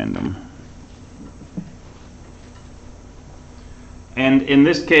 Semi-random. And in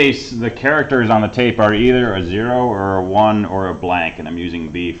this case, the characters on the tape are either a 0 or a 1 or a blank, and I'm using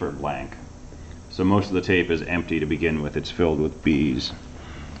B for blank. So most of the tape is empty to begin with. It's filled with B's.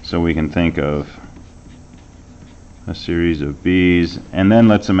 So we can think of a series of B's, and then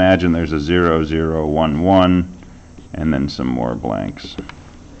let's imagine there's a 0, 0, 1, 1, and then some more blanks.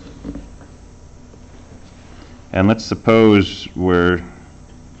 And let's suppose we're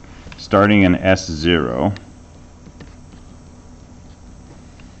starting in S0.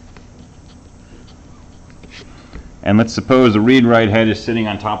 And let's suppose the read-write head is sitting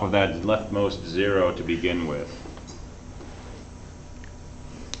on top of that leftmost 0 to begin with.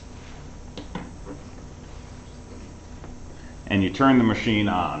 And you turn the machine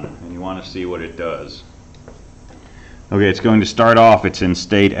on, and you want to see what it does. Okay, it's going to start off, it's in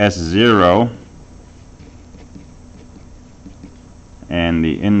state S0, and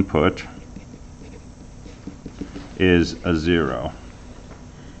the input is a 0.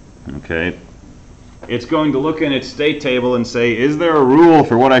 Okay. It's going to look in its state table and say, is there a rule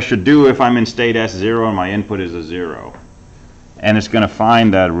for what I should do if I'm in state S0 and my input is a 0? And it's going to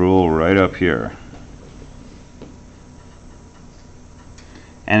find that rule right up here.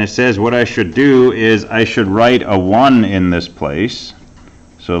 And it says what I should do is I should write a 1 in this place.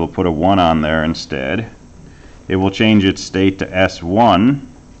 So it'll put a 1 on there instead. It will change its state to S1,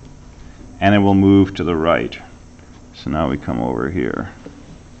 and it will move to the right. So now we come over here.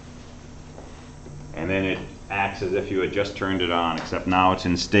 And then it acts as if you had just turned it on, except now it's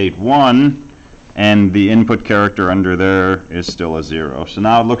in state 1, and the input character under there is still a 0. So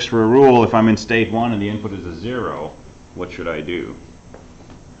now it looks for a rule. If I'm in state 1 and the input is a 0, what should I do?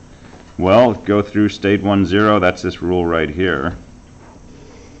 Well, go through state 1, 0. That's this rule right here.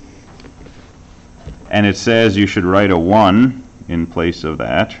 And it says you should write a 1 in place of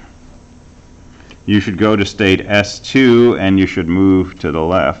that. you should go to state S2 and you should move to the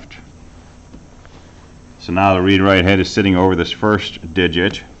left. So now the read-write head is sitting over this first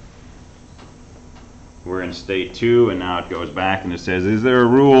digit. We're in state 2, and now it goes back and it says, is there a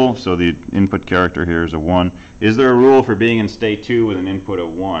rule? So the input character here is a 1. Is there a rule for being in state 2 with an input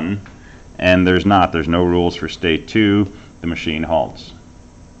of 1? And there's not. There's no rules for state 2. The machine halts.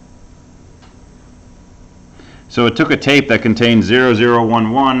 So it took a tape that contained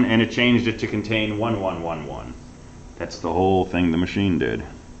 0011 and it changed it to contain 1111. That's the whole thing the machine did.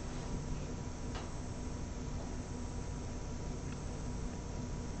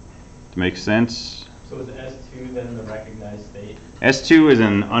 Makes sense? So is S2 then the recognized state? S2 is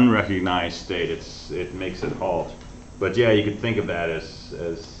an unrecognized state. It makes it halt. But yeah, you could think of that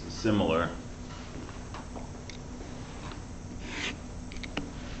as similar.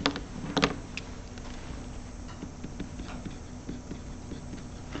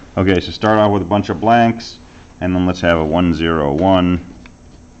 Okay, so start off with a bunch of blanks, and then let's have a 101,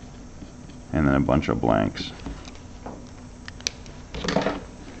 and then a bunch of blanks.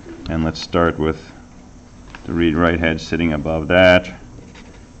 And let's start with the read-write head sitting above that.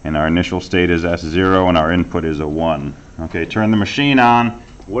 And our initial state is S0 and our input is a 1. Okay, turn the machine on.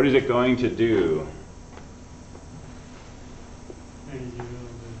 What is it going to do?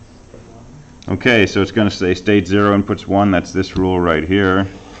 Okay, so it's going to say state 0 inputs 1. That's this rule right here.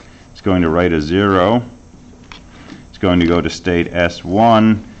 It's going to write a 0. It's going to go to state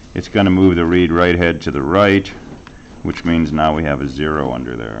S1. It's going to move the read-write head to the right, which means now we have a 0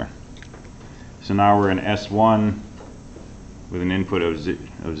 under there. So now we're in S1 with an input of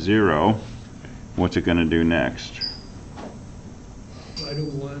 0. What's it going to do next? Write a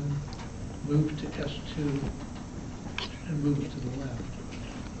 1, move to S2, and move to the left.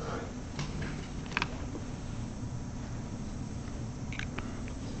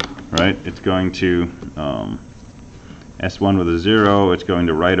 Right? It's going to S1 with a 0. It's going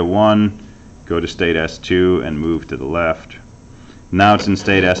to write a 1, go to state S2, and move to the left. Now it's in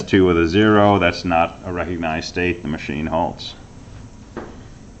state S2 with a 0. That's not a recognized state. The machine halts.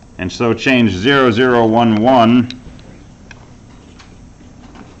 And so change 0011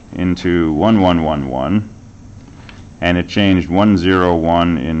 into 1111, and it changed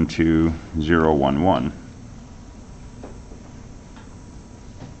 101 into 011.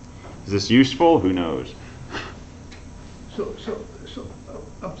 Is this useful? Who knows? So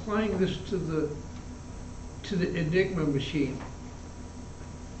applying this to the Enigma machine,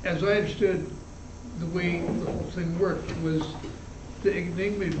 as I understood the way the whole thing worked, was the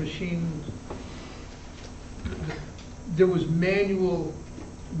Enigma machine, there was manual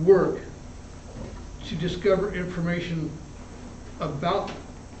work to discover information about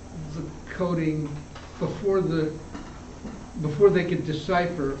the coding before they could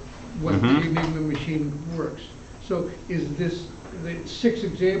decipher what the Enigma machine works. So is this, the 6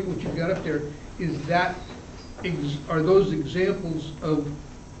 examples you've got up there, are those examples of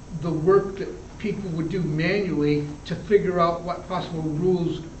the work that people would do manually to figure out what possible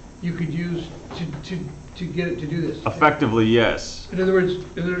rules you could use to get it to do this? Effectively, yes. In other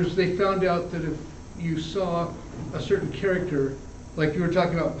words, they found out that if you saw a certain character, like you were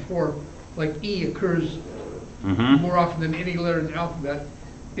talking about before, like E occurs more often than any letter in the alphabet,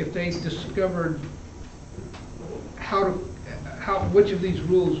 if they discovered which of these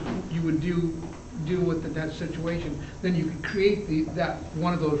rules you would do with that situation, then you could create that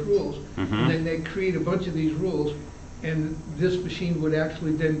one of those rules. And then they create a bunch of these rules, and this machine would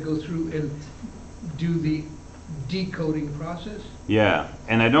actually then go through and do the decoding process? Yeah,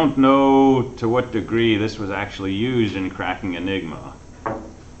 and I don't know to what degree this was actually used in cracking Enigma,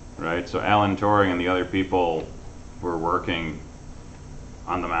 right? So Alan Turing and the other people were working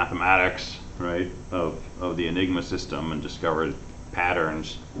on the mathematics, right, of the Enigma system and discovered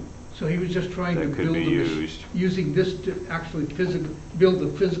patterns. So he was just trying to That could build be used. using this to actually build a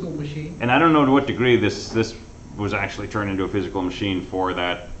physical machine? And I don't know to what degree this was actually turned into a physical machine for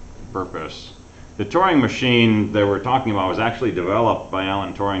that purpose. The Turing machine that we're talking about was actually developed by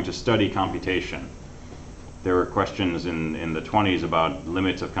Alan Turing to study computation. There were questions in the 20s about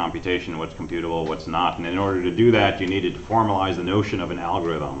limits of computation, what's computable, what's not, and in order to do that you needed to formalize the notion of an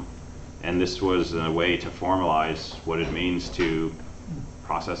algorithm. And this was a way to formalize what it means to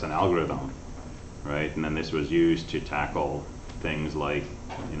process an algorithm, right? And then this was used to tackle things like,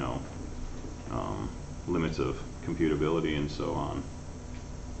 you know, limits of computability and so on.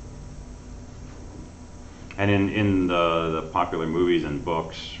 And in the popular movies and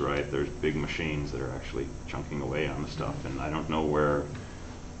books, right, there's big machines that are actually chunking away on the stuff, and I don't know where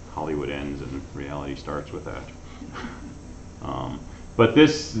Hollywood ends and reality starts with that. But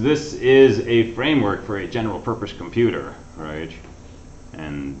this is a framework for a general purpose computer, right?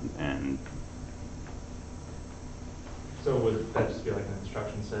 And So would that just be like an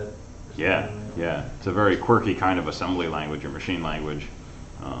instruction set? or yeah, something like that? yeah, it's a very quirky kind of assembly language or machine language.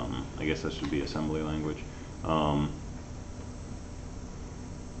 I guess that should be assembly language.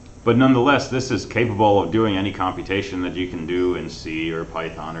 But nonetheless, this is capable of doing any computation that you can do in C or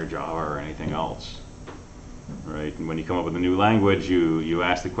Python or Java or anything else. Right? And when you come up with a new language, you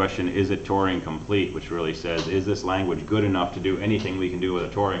ask the question, is it Turing complete? Which really says, is this language good enough to do anything we can do with a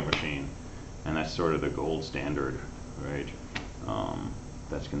Turing machine? And that's sort of the gold standard, right?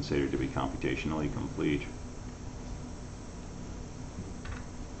 That's considered to be computationally complete.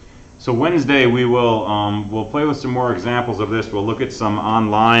 So Wednesday we will we'll play with some more examples of this. We'll look at some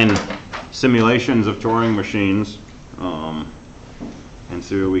online simulations of Turing machines and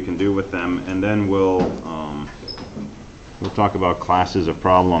see what we can do with them, and then we'll talk about classes of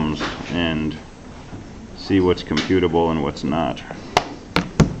problems and see what's computable and what's not.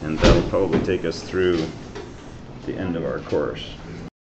 And that'll probably take us through the end of our course.